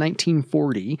forces in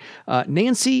 1940,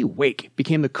 Nancy Wake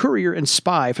became the courier and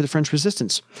spy for the French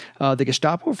resistance. The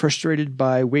Gestapo, frustrated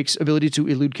by Wake's ability to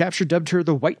elude capture, dubbed her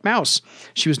the White Mouse.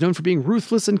 She was known for being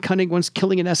ruthless and cunning, once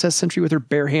killing an SS sentry with her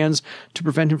bare hands to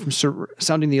prevent him from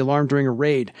sounding the alarm during a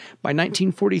raid. By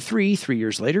 1943, 3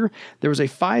 years later, there was a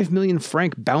 5 million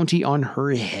franc bounty on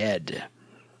her head.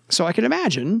 So I can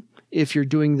imagine, if you're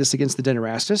doing this against the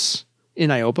Denerastus in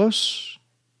Iopos,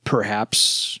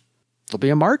 perhaps there'll be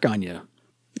a mark on you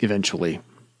eventually.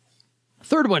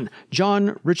 Third one,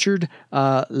 John Richard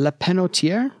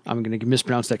Lepenotier. I'm going to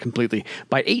mispronounce that completely.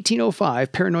 By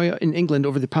 1805, paranoia in England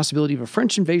over the possibility of a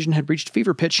French invasion had reached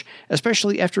fever pitch,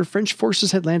 especially after French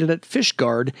forces had landed at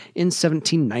Fishguard in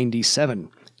 1797.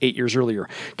 8 years earlier.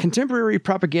 Contemporary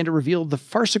propaganda revealed the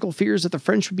farcical fears that the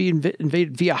French would be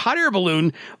invaded via hot air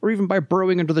balloon or even by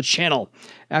burrowing under the Channel.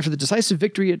 After the decisive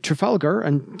victory at Trafalgar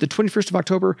on the 21st of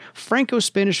October,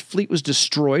 Franco-Spanish fleet was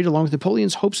destroyed along with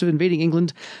Napoleon's hopes of invading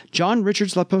England. John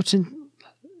Richards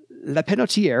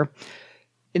Lepenotier,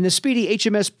 in the speedy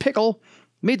HMS Pickle,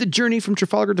 made the journey from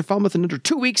Trafalgar to Falmouth in under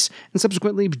 2 weeks and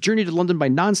subsequently journeyed to London by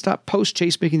non-stop post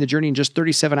chase, making the journey in just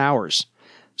 37 hours.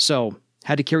 So...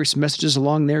 had to carry some messages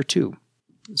along there too.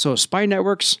 So spy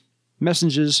networks,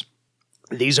 messages,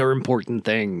 these are important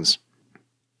things.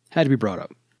 Had to be brought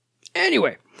up.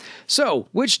 Anyway, so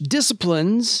which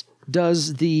disciplines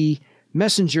does the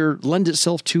messenger lend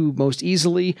itself to most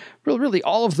easily? Well, really,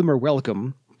 all of them are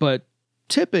welcome, but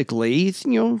typically,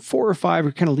 4 or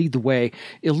 5 kind of lead the way.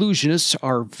 Illusionists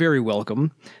are very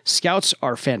welcome. Scouts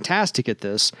are fantastic at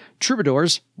this.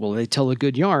 Troubadours, well, they tell a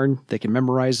good yarn. They can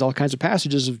memorize all kinds of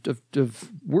passages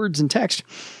of words and text.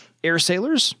 Air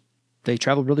sailors, they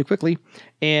travel really quickly.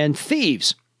 And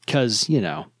thieves, because,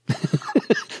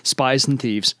 spies and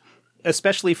thieves.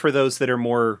 Especially for those that are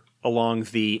more along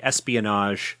the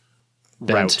espionage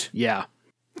route. Yeah.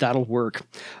 That'll work.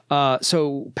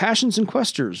 So passions and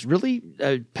questers, really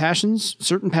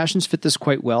certain passions fit this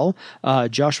quite well.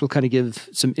 Josh will kind of give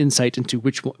some insight into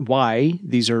why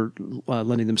these are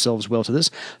lending themselves well to this.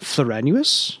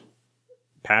 Theranuous.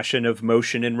 Passion of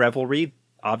motion and revelry.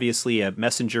 Obviously, a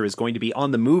messenger is going to be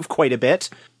on the move quite a bit.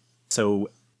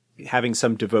 So having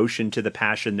some devotion to the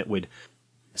passion that would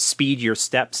speed your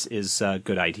steps is a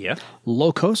good idea.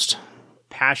 Low cost.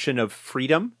 Passion of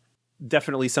freedom.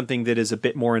 Definitely something that is a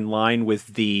bit more in line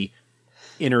with the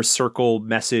inner circle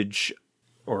message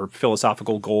or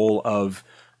philosophical goal of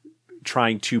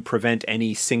trying to prevent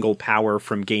any single power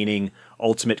from gaining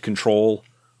ultimate control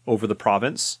over the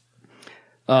province.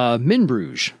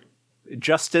 Minbruges.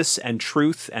 Justice and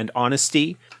truth and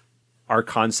honesty are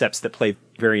concepts that play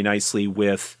very nicely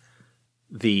with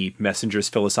the messenger's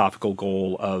philosophical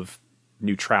goal of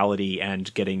neutrality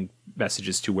and getting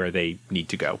messages to where they need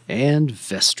to go. And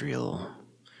Vestrial.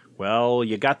 Well,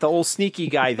 you got the old sneaky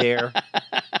guy there.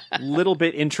 Little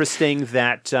bit interesting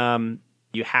that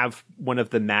you have one of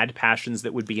the mad passions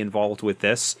that would be involved with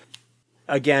this.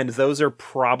 Again, those are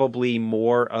probably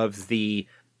more of the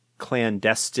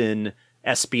clandestine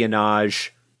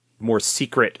espionage, more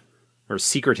secret or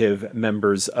secretive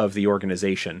members of the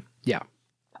organization. Yeah.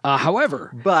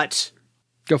 However... But...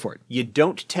 Go for it. You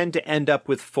don't tend to end up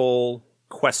with full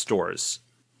questors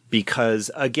because,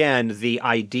 again, the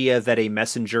idea that a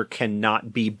messenger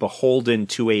cannot be beholden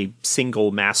to a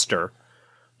single master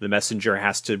the messenger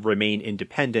has to remain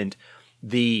independent.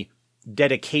 The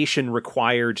dedication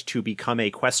required to become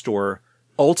a questor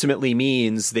ultimately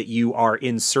means that you are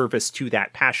in service to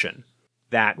that passion.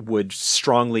 That would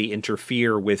strongly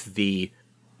interfere with the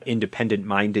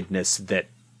independent-mindedness that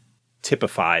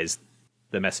typifies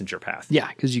the messenger path. Yeah,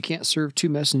 because you can't serve two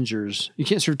messengers. You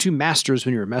can't serve two masters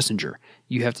when you're a messenger.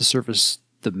 You have to service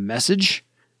the message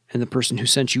and the person who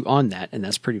sent you on that, and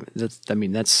that's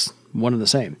one and the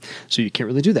same. So you can't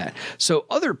really do that. So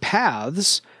other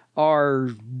paths are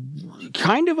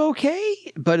kind of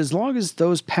okay, but as long as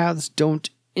those paths don't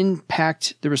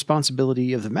impact the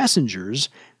responsibility of the messengers,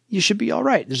 you should be all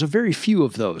right. There's a very few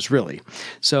of those, really.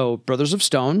 So Brothers of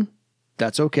Stone,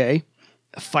 that's okay.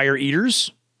 Fire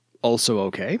Eaters, also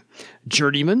okay.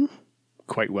 Journeymen,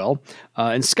 quite well.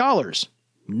 And Scholars,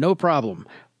 no problem.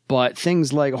 But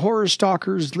things like Horror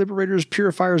Stalkers, Liberators,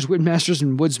 Purifiers, Windmasters,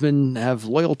 and Woodsmen have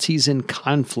loyalties in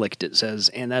conflict, it says.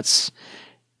 And that's,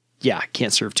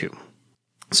 can't serve two.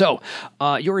 So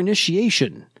your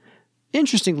initiation,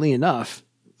 interestingly enough,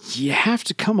 you have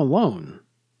to come alone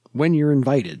when you're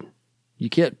invited. You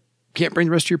can't bring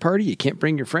the rest of your party. You can't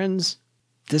bring your friends.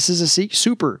 This is a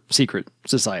super secret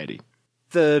society.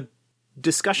 The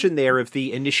discussion there of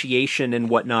the initiation and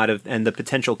whatnot and the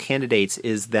potential candidates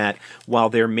is that while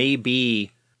there may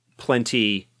be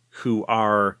plenty who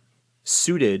are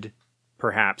suited,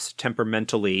 perhaps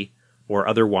temperamentally or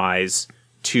otherwise,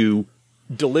 to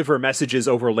deliver messages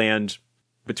overland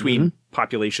between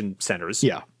population centers,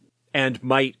 and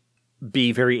might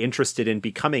be very interested in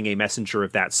becoming a messenger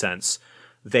of that sense,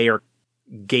 they are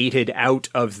gated out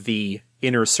of the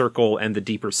inner circle and the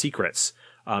deeper secrets.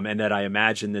 And that I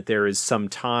imagine that there is some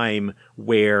time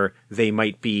where they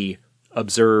might be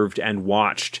observed and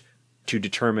watched to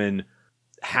determine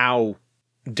how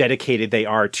dedicated they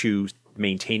are to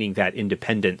maintaining that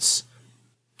independence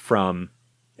from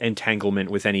entanglement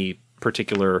with any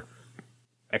particular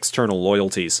external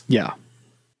loyalties. Yeah.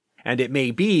 And it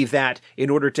may be that in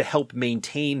order to help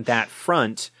maintain that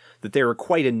front, that there are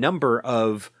quite a number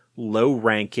of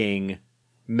low-ranking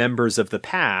members of the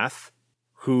path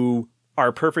who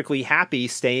are perfectly happy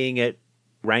staying at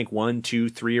rank 1, 2,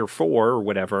 3, or 4, or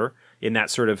whatever, in that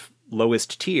sort of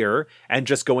lowest tier, and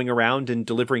just going around and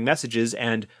delivering messages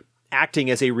and acting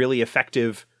as a really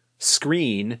effective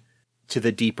screen to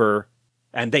the deeper,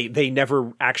 and they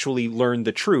never actually learn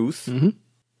the truth,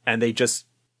 and they just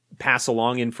pass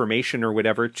along information or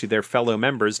whatever to their fellow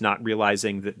members, not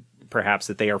realizing that perhaps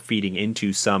that they are feeding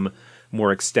into some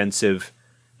more extensive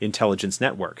intelligence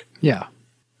network. Yeah.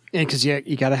 And because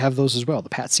you got to have those as well, the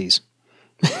patsies.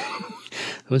 The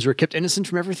ones who are kept innocent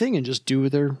from everything and just do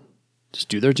their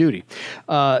duty.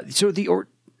 And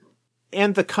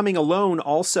the coming alone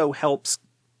also helps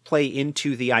play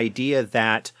into the idea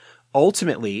that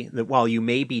ultimately, that while you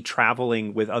may be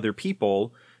traveling with other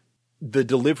people, the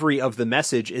delivery of the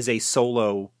message is a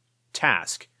solo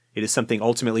task. It is something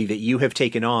ultimately that you have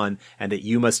taken on and that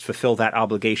you must fulfill that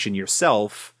obligation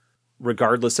yourself,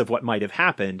 regardless of what might have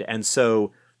happened. And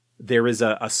so there is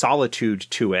a solitude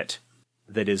to it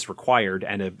that is required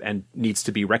and needs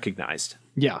to be recognized.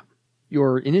 Yeah.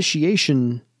 Your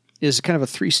initiation is kind of a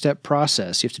 3-step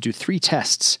process. You have to do 3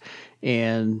 tests.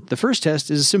 And the first test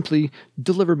is simply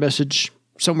deliver message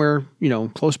somewhere,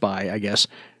 close by, I guess,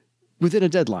 within a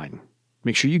deadline.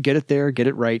 Make sure you get it there, get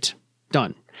it right,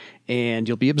 done. And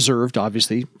you'll be observed,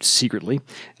 obviously, secretly.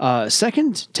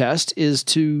 Second test is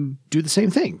to do the same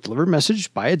thing. Deliver a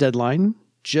message by a deadline,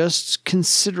 just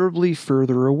considerably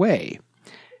further away.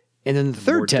 And then the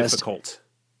third test... difficult.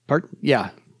 Yeah,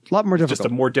 a lot more difficult. Just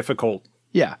a more difficult...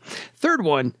 Yeah. Third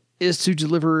one is to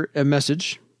deliver a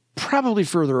message, probably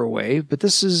further away, but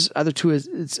this is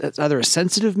it's either a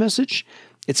sensitive message,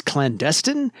 it's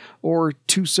clandestine, or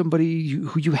to somebody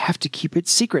who you have to keep it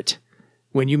secret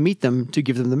when you meet them to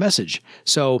give them the message.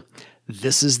 So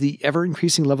this is the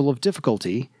ever-increasing level of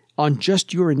difficulty on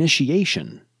just your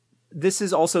initiation. This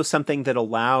is also something that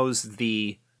allows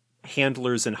the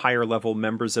handlers and higher-level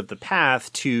members of the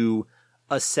path to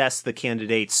assess the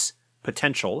candidate's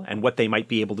potential and what they might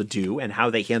be able to do and how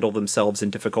they handle themselves in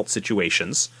difficult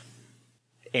situations.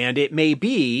 And it may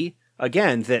be,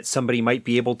 again, that somebody might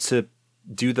be able to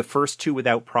do the first 2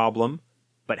 without problem,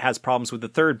 but has problems with the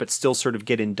third, but still sort of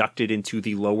get inducted into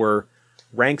the lower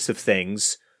ranks of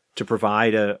things to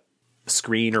provide a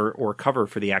screen or cover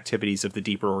for the activities of the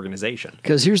deeper organization.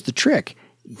 Because here's the trick.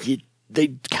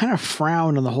 They kind of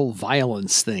frown on the whole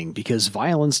violence thing, because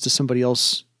violence to somebody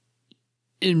else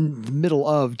in the middle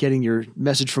of getting your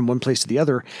message from one place to the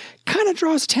other kind of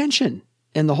draws attention.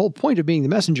 And the whole point of being the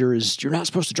messenger is you're not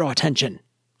supposed to draw attention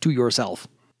to yourself.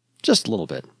 Just a little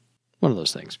bit. One of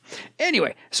those things.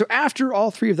 Anyway, so after all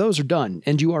 3 of those are done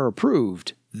and you are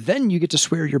approved, then you get to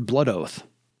swear your blood oath.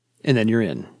 And then you're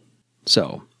in.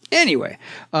 So anyway,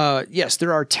 yes,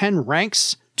 there are 10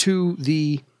 ranks to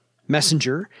the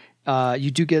messenger.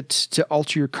 You do get to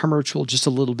alter your karma ritual just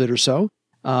a little bit or so,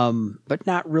 but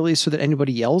not really so that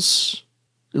anybody else,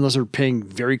 unless they're paying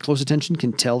very close attention,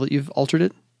 can tell that you've altered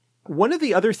it. One of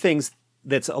the other things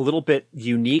that's a little bit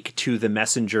unique to the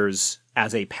messengers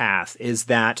as a path is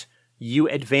that you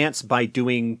advance by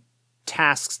doing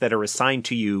tasks that are assigned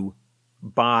to you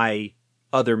by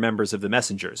other members of the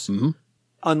messengers. Mm-hmm.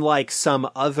 Unlike some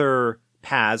other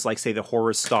paths, like say the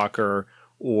Horus Stalker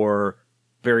or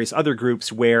various other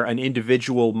groups where an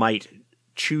individual might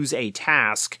choose a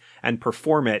task and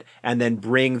perform it and then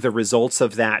bring the results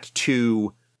of that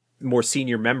to more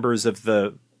senior members of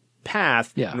the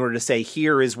path in order to say,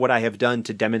 here is what I have done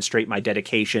to demonstrate my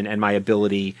dedication and my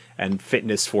ability and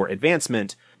fitness for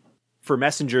advancement. For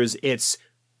messengers, it's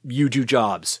you do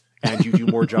jobs and you do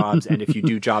more jobs. And if you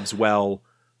do jobs well,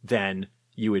 then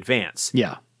you advance.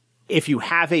 Yeah. If you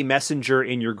have a messenger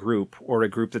in your group or a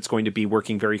group that's going to be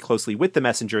working very closely with the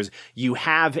messengers, you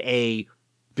have a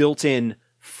built-in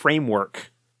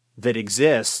framework that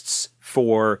exists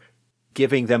for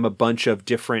giving them a bunch of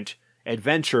different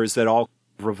adventures that all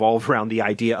revolve around the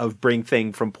idea of bring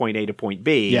thing from point A to point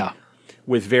B. Yeah.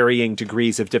 With varying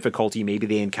degrees of difficulty. Maybe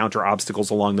they encounter obstacles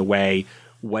along the way,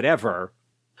 whatever.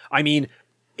 I mean,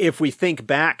 if we think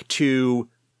back to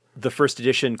the first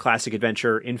edition classic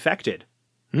adventure Infected,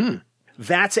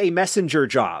 that's a messenger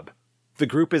job. The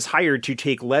group is hired to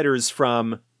take letters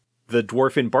from the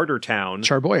dwarf in Bartertown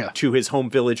Charboya to his home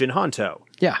village in Honto.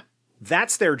 Yeah.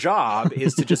 That's their job,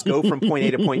 is to just go from point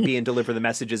A to point B and deliver the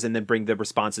messages and then bring the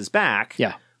responses back.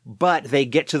 Yeah. But they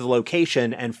get to the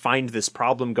location and find this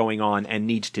problem going on and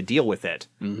need to deal with it.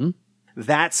 Mm-hmm.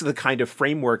 That's the kind of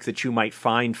framework that you might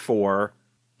find for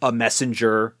a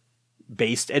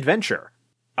messenger-based adventure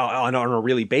on a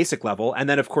really basic level. And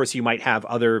then, of course, you might have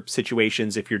other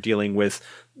situations if you're dealing with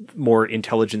more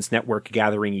intelligence network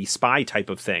gathering-y spy type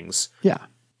of things. Yeah.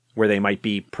 Where they might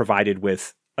be provided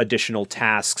with additional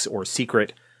tasks or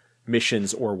secret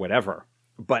missions or whatever.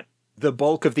 But the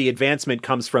bulk of the advancement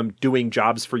comes from doing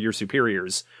jobs for your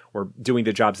superiors or doing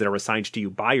the jobs that are assigned to you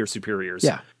by your superiors.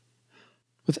 Yeah.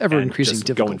 With ever-increasing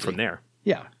difficulty. Going from there.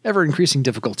 Yeah, ever-increasing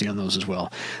difficulty on those as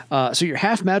well. So your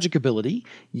half magic ability,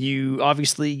 you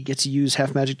obviously get to use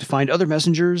half magic to find other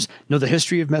messengers, know the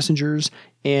history of messengers,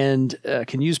 and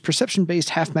can use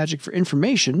perception-based half magic for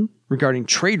information regarding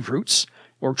trade routes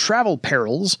or travel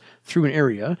perils through an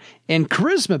area, and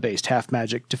charisma-based half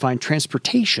magic to find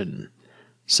transportation.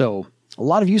 So a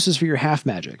lot of uses for your half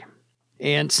magic.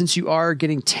 And since you are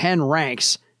getting 10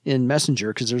 ranks in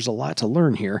Messenger, because there's a lot to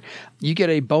learn here, you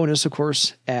get a bonus, of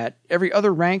course, at every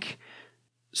other rank.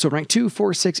 So rank 2,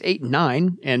 4, 6, 8,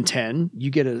 9, and 10,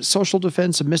 you get a social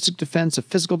defense, a mystic defense, a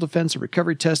physical defense, a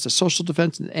recovery test, a social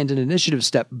defense, and an initiative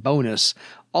step bonus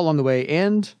all on the way.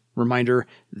 And, reminder,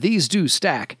 these do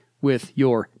stack with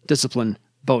your discipline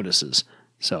bonuses.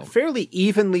 So fairly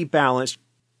evenly balanced.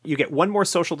 You get one more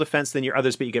social defense than your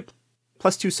others, but you get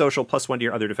 +2 social, +1 to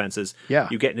your other defenses. Yeah.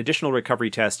 You get an additional recovery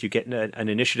test. You get an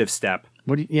initiative step.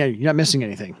 You're not missing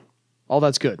anything. All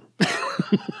that's good.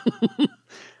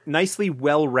 Nicely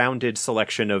well-rounded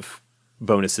selection of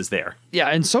bonuses there. Yeah,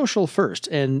 and social first,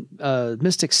 and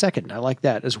mystic second. I like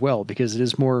that as well, because it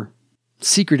is more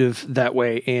secretive that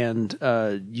way, and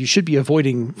you should be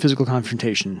avoiding physical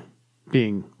confrontation,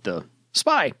 being the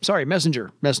spy. Sorry,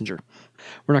 messenger.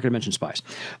 We're not going to mention spies.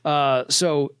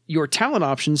 So your talent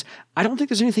options, I don't think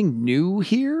there's anything new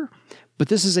here, but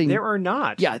this is There are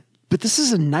not. Yeah, but this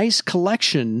is a nice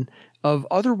collection of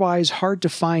otherwise hard to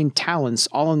find talents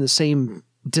all in the same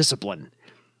discipline.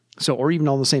 So, or even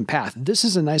on the same path. This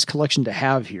is a nice collection to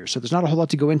have here. So there's not a whole lot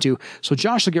to go into. So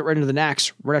Josh will get right into the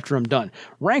knacks right after I'm done.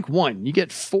 Rank 1, you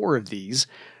get 4 of these.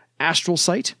 Astral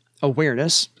sight,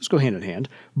 awareness, let's go hand in hand,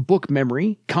 book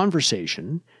memory,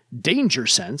 conversation, danger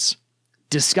sense,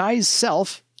 disguise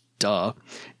self, duh,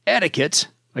 etiquette,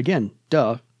 again,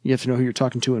 duh, you have to know who you're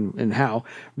talking to and how,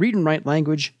 read and write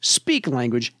language, speak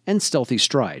language, and stealthy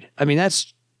stride. I mean,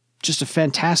 that's just a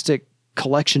fantastic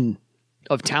collection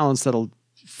of talents that'll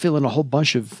fill in a whole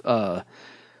bunch of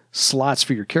slots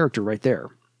for your character right there.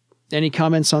 Any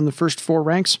comments on the first 4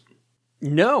 ranks?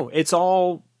 No, it's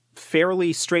all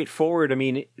fairly straightforward. I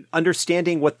mean,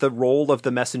 understanding what the role of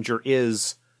the messenger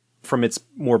is from its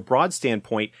more broad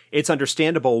standpoint, it's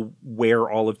understandable where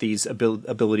all of these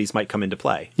abilities might come into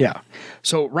play. Yeah.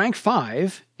 So rank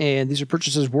 5, and these are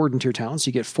purchases warden tier talents.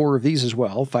 You get 4 of these as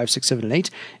well, 5, 6, 7, and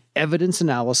 8. Evidence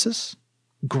analysis,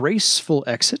 graceful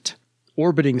exit,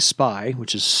 Orbiting Spy,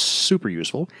 which is super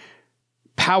useful,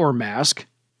 Power Mask,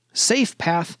 Safe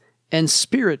Path, and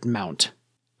Spirit Mount.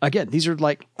 Again, these are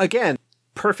like... Again,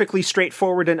 perfectly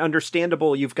straightforward and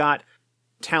understandable. You've got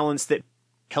talents that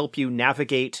help you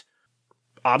navigate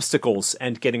obstacles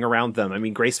and getting around them. I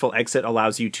mean, Graceful Exit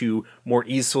allows you to more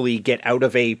easily get out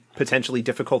of a potentially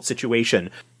difficult situation.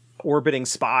 Orbiting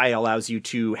Spy allows you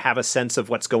to have a sense of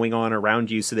what's going on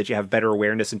around you so that you have better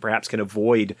awareness and perhaps can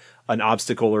avoid an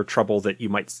obstacle or trouble that you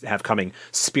might have coming.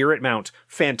 Spirit Mount,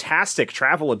 fantastic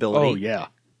travel ability. Oh, yeah.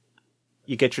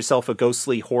 You get yourself a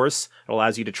ghostly horse. It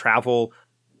allows you to travel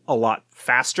a lot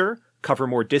faster, cover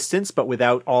more distance, but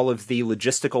without all of the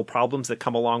logistical problems that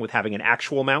come along with having an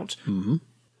actual mount. Mm-hmm.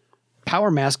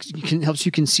 Power Mask helps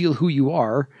you conceal who you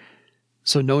are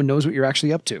so no one knows what you're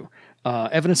actually up to.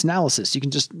 Evidence Analysis. You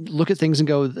can just look at things and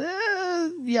go,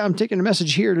 yeah, I'm taking a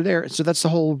message here to there. So that's the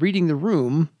whole reading the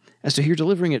room as to who you're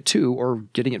delivering it to or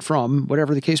getting it from,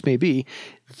 whatever the case may be.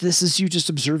 This is you just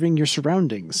observing your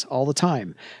surroundings all the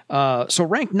time. So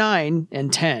rank 9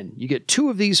 and 10, you get 2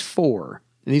 of these 4,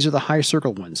 and these are the high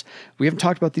circle ones. We haven't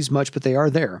talked about these much, but they are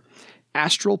there.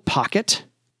 Astral Pocket.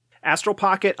 Astral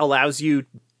Pocket allows you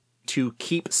to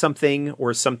keep something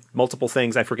or some multiple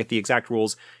things, I forget the exact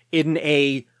rules, in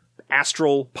a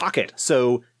astral pocket.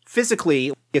 So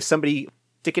physically, if somebody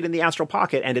stick it in the astral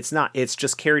pocket and it's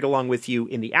just carried along with you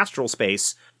in the astral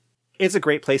space, it's a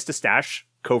great place to stash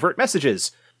covert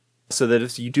messages so that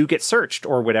if you do get searched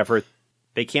or whatever,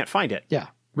 they can't find it. Yeah.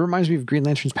 Reminds me of Green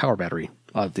Lantern's power battery,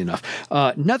 oddly enough.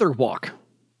 Nether Walk.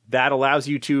 That allows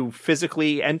you to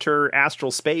physically enter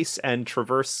astral space and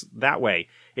traverse that way.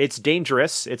 It's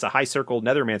dangerous. It's a high circle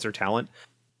Nethermancer talent,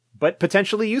 but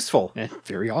potentially useful.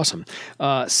 Very awesome.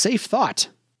 Safe Thought.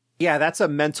 Yeah, that's a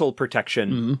mental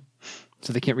protection. Mm-hmm.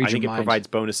 So they can't read your mind. I think it provides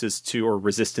bonuses to or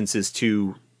resistances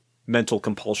to mental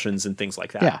compulsions and things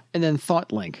like that. Yeah, and then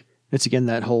Thought Link. It's again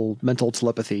that whole mental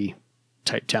telepathy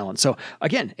type talent. So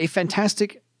again, a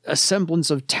fantastic assemblance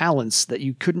of talents that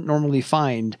you couldn't normally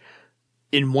find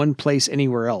in one place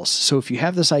anywhere else. So if you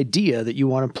have this idea that you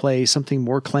want to play something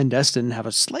more clandestine, have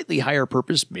a slightly higher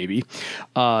purpose, maybe,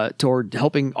 toward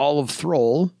helping all of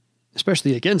Thrall,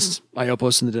 especially against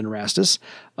Iopos and the Dinarastus,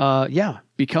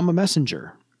 become a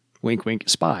messenger. Wink, wink,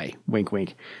 spy. Wink,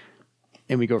 wink.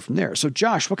 And we go from there. So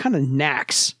Josh, what kind of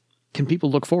knacks can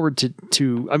people look forward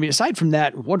to? I mean, aside from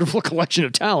that wonderful collection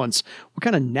of talents, what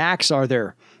kind of knacks are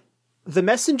there? The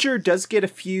messenger does get a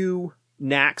few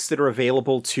knacks that are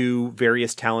available to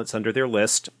various talents under their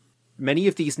list. Many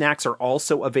of these knacks are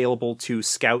also available to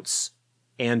scouts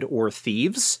and or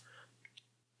thieves.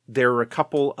 There are a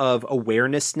couple of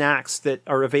awareness knacks that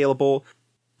are available.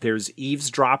 There's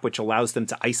eavesdrop, which allows them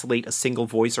to isolate a single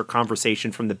voice or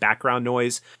conversation from the background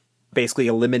noise. Basically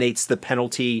eliminates the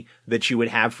penalty that you would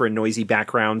have for a noisy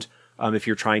background if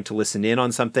you're trying to listen in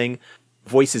on something.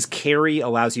 Voices carry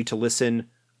allows you to listen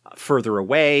further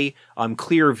away.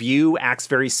 Clear view acts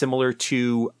very similar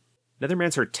to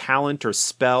Nethermancer talent or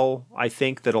spell, I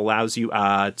think, that allows you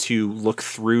to look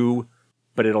through,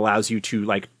 but it allows you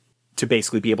to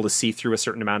basically be able to see through a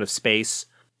certain amount of space.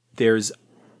 There's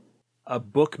a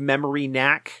book memory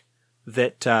knack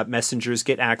that messengers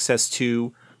get access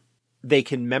to. They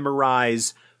can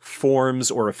memorize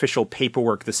forms or official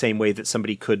paperwork the same way that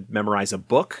somebody could memorize a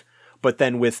book, but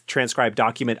then with transcribed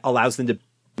document allows them to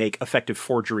make effective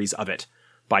forgeries of it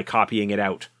by copying it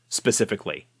out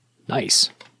specifically. Nice.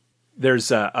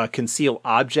 There's a conceal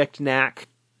object knack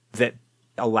that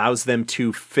allows them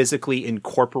to physically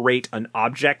incorporate an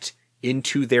object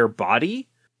into their body,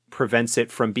 prevents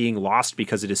it from being lost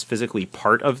because it is physically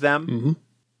part of them. Mm-hmm.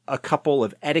 A couple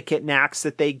of etiquette knacks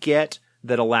that they get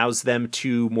that allows them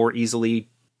to more easily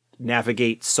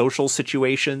navigate social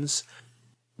situations.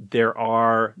 There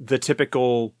are the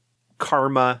typical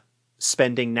karma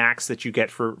spending knacks that you get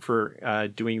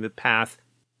for doing the path,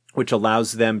 which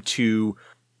allows them to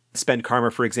spend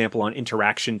karma, for example, on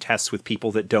interaction tests with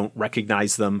people that don't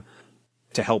recognize them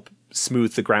to help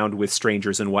smooth the ground with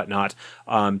strangers and whatnot,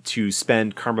 to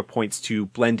spend karma points to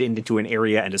blend into an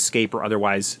area and escape or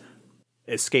otherwise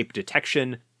escape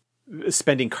detection,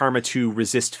 spending karma to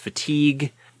resist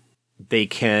fatigue. They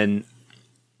can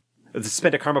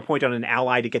spend a karma point on an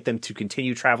ally to get them to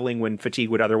continue traveling when fatigue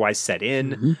would otherwise set in.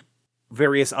 Mm-hmm.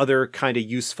 Various other kind of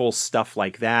useful stuff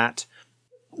like that,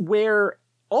 where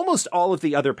almost all of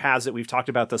the other paths that we've talked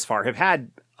about thus far have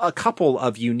had a couple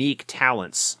of unique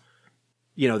talents,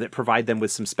 that provide them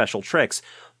with some special tricks.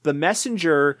 The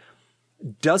messenger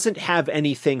doesn't have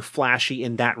anything flashy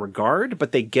in that regard,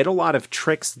 but they get a lot of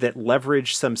tricks that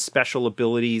leverage some special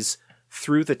abilities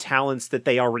through the talents that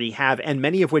they already have, and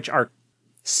many of which are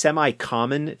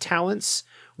semi-common talents,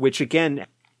 which again,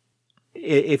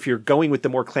 if you're going with the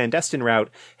more clandestine route,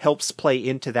 helps play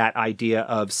into that idea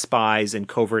of spies and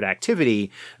covert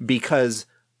activity, because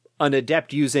an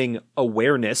adept using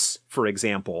awareness, for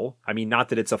example, I mean, not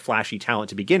that it's a flashy talent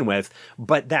to begin with,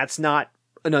 but that's not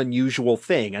an unusual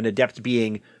thing. An adept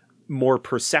being more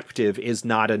perceptive is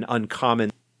not an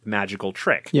uncommon magical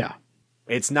trick. Yeah.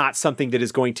 It's not something that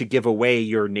is going to give away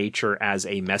your nature as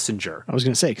a messenger. I was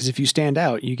going to say, because if you stand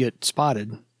out, you get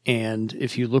spotted. And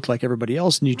if you look like everybody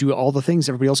else and you do all the things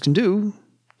everybody else can do,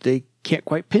 they can't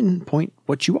quite pinpoint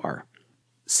what you are.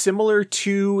 Similar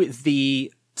to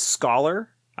the scholar,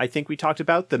 I think we talked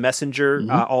about, the messenger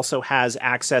also has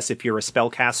access. If you're a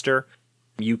spellcaster,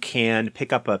 you can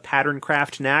pick up a pattern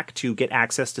craft knack to get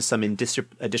access to some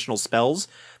additional spells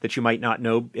that you might not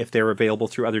know if they're available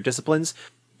through other disciplines.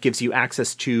 Gives you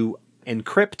access to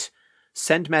encrypt,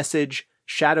 send message,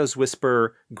 Shadow's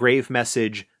Whisper, Grave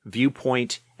Message,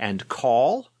 Viewpoint, and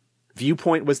Call.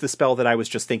 Viewpoint was the spell that I was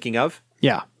just thinking of.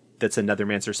 Yeah. That's a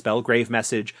Nethermancer spell. Grave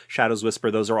Message, Shadow's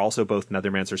Whisper, those are also both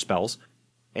Nethermancer spells.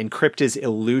 Encrypt is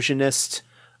Illusionist.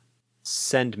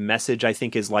 Send Message, I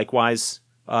think, is likewise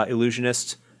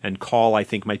Illusionist. And Call, I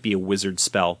think, might be a wizard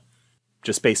spell.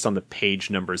 Just based on the page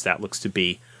numbers, that looks to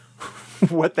be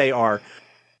what they are.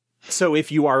 So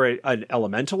if you are an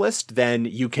elementalist, then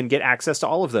you can get access to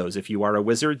all of those. If you are a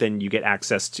wizard, then you get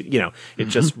access to, it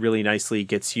just really nicely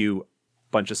gets you a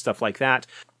bunch of stuff like that.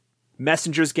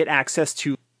 Messengers get access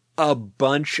to a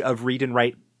bunch of read and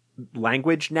write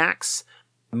language knacks,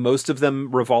 most of them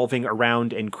revolving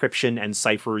around encryption and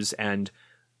ciphers and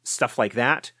stuff like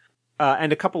that.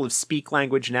 And a couple of speak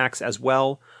language knacks as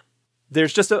well.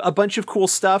 There's just a bunch of cool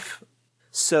stuff.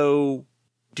 So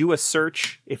do a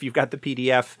search if you've got the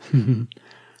PDF.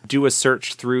 Do a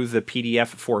search through the PDF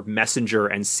for Messenger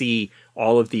and see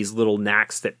all of these little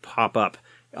knacks that pop up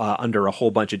under a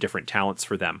whole bunch of different talents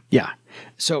for them. Yeah.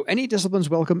 So any discipline's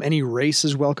welcome. Any race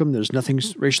is welcome. There's nothing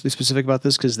racially specific about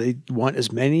this because they want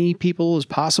as many people as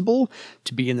possible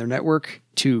to be in their network,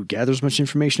 to gather as much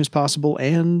information as possible,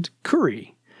 and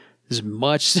curry as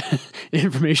much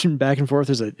information back and forth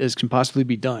as can possibly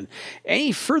be done.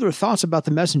 Any further thoughts about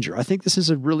the Messenger? I think this is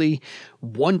a really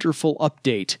wonderful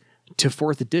update to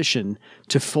 4th edition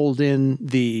to fold in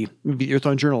the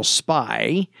Earthdawn Journal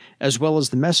Spy as well as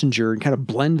the Messenger and kind of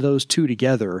blend those two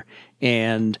together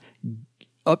and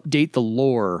update the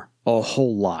lore a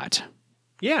whole lot.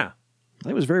 Yeah.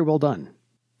 It was very well done.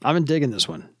 I've been digging this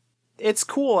one. It's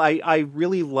cool. I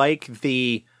really like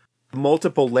the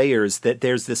multiple layers, that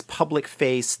there's this public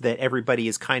face that everybody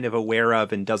is kind of aware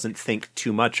of and doesn't think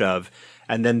too much of.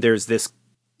 And then there's this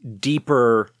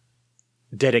deeper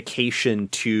dedication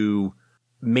to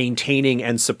maintaining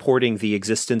and supporting the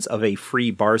existence of a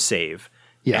free bar save.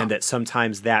 Yeah. And that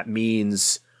sometimes that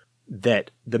means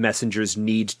that the messengers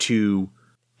need to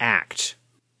act.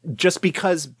 Just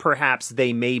because perhaps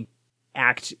they may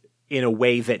act in a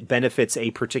way that benefits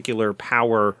a particular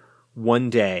power one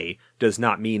day does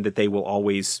not mean that they will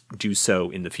always do so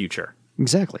in the future.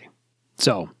 Exactly.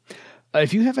 So,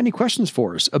 if you have any questions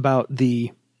for us about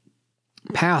the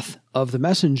path of the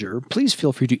Messenger, please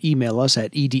feel free to email us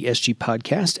at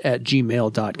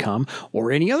edsgpodcast@gmail.com, or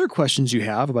any other questions you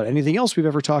have about anything else we've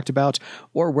ever talked about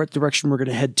or what direction we're going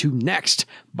to head to next.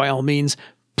 By all means,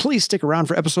 please stick around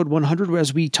for episode 100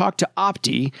 as we talk to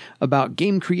Opti about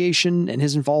game creation and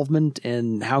his involvement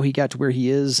and how he got to where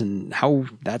he is and how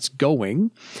that's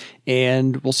going.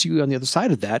 And we'll see you on the other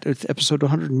side of that with episode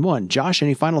 101. Josh,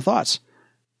 any final thoughts?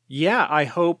 Yeah, I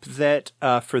hope that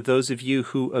for those of you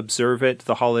who observe it,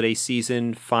 the holiday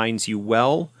season finds you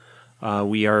well.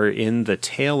 We are in the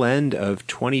tail end of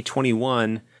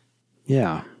 2021.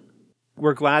 Yeah.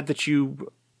 We're glad that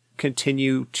you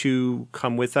continue to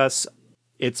come with us.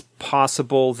 It's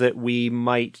possible that we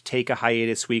might take a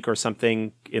hiatus week or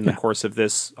something in the course of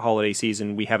this holiday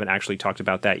season. We haven't actually talked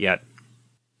about that yet.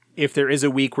 If there is a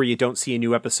week where you don't see a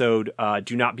new episode,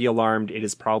 do not be alarmed. It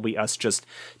is probably us just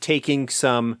taking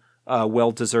some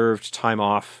well-deserved time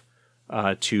off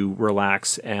to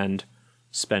relax and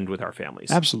spend with our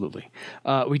families. Absolutely.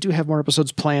 We do have more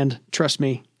episodes planned. Trust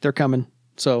me, they're coming.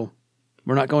 So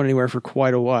we're not going anywhere for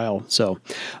quite a while. So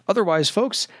otherwise,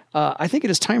 folks, I think it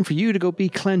is time for you to go be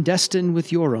clandestine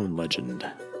with your own legend.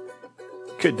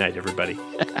 Good night, everybody.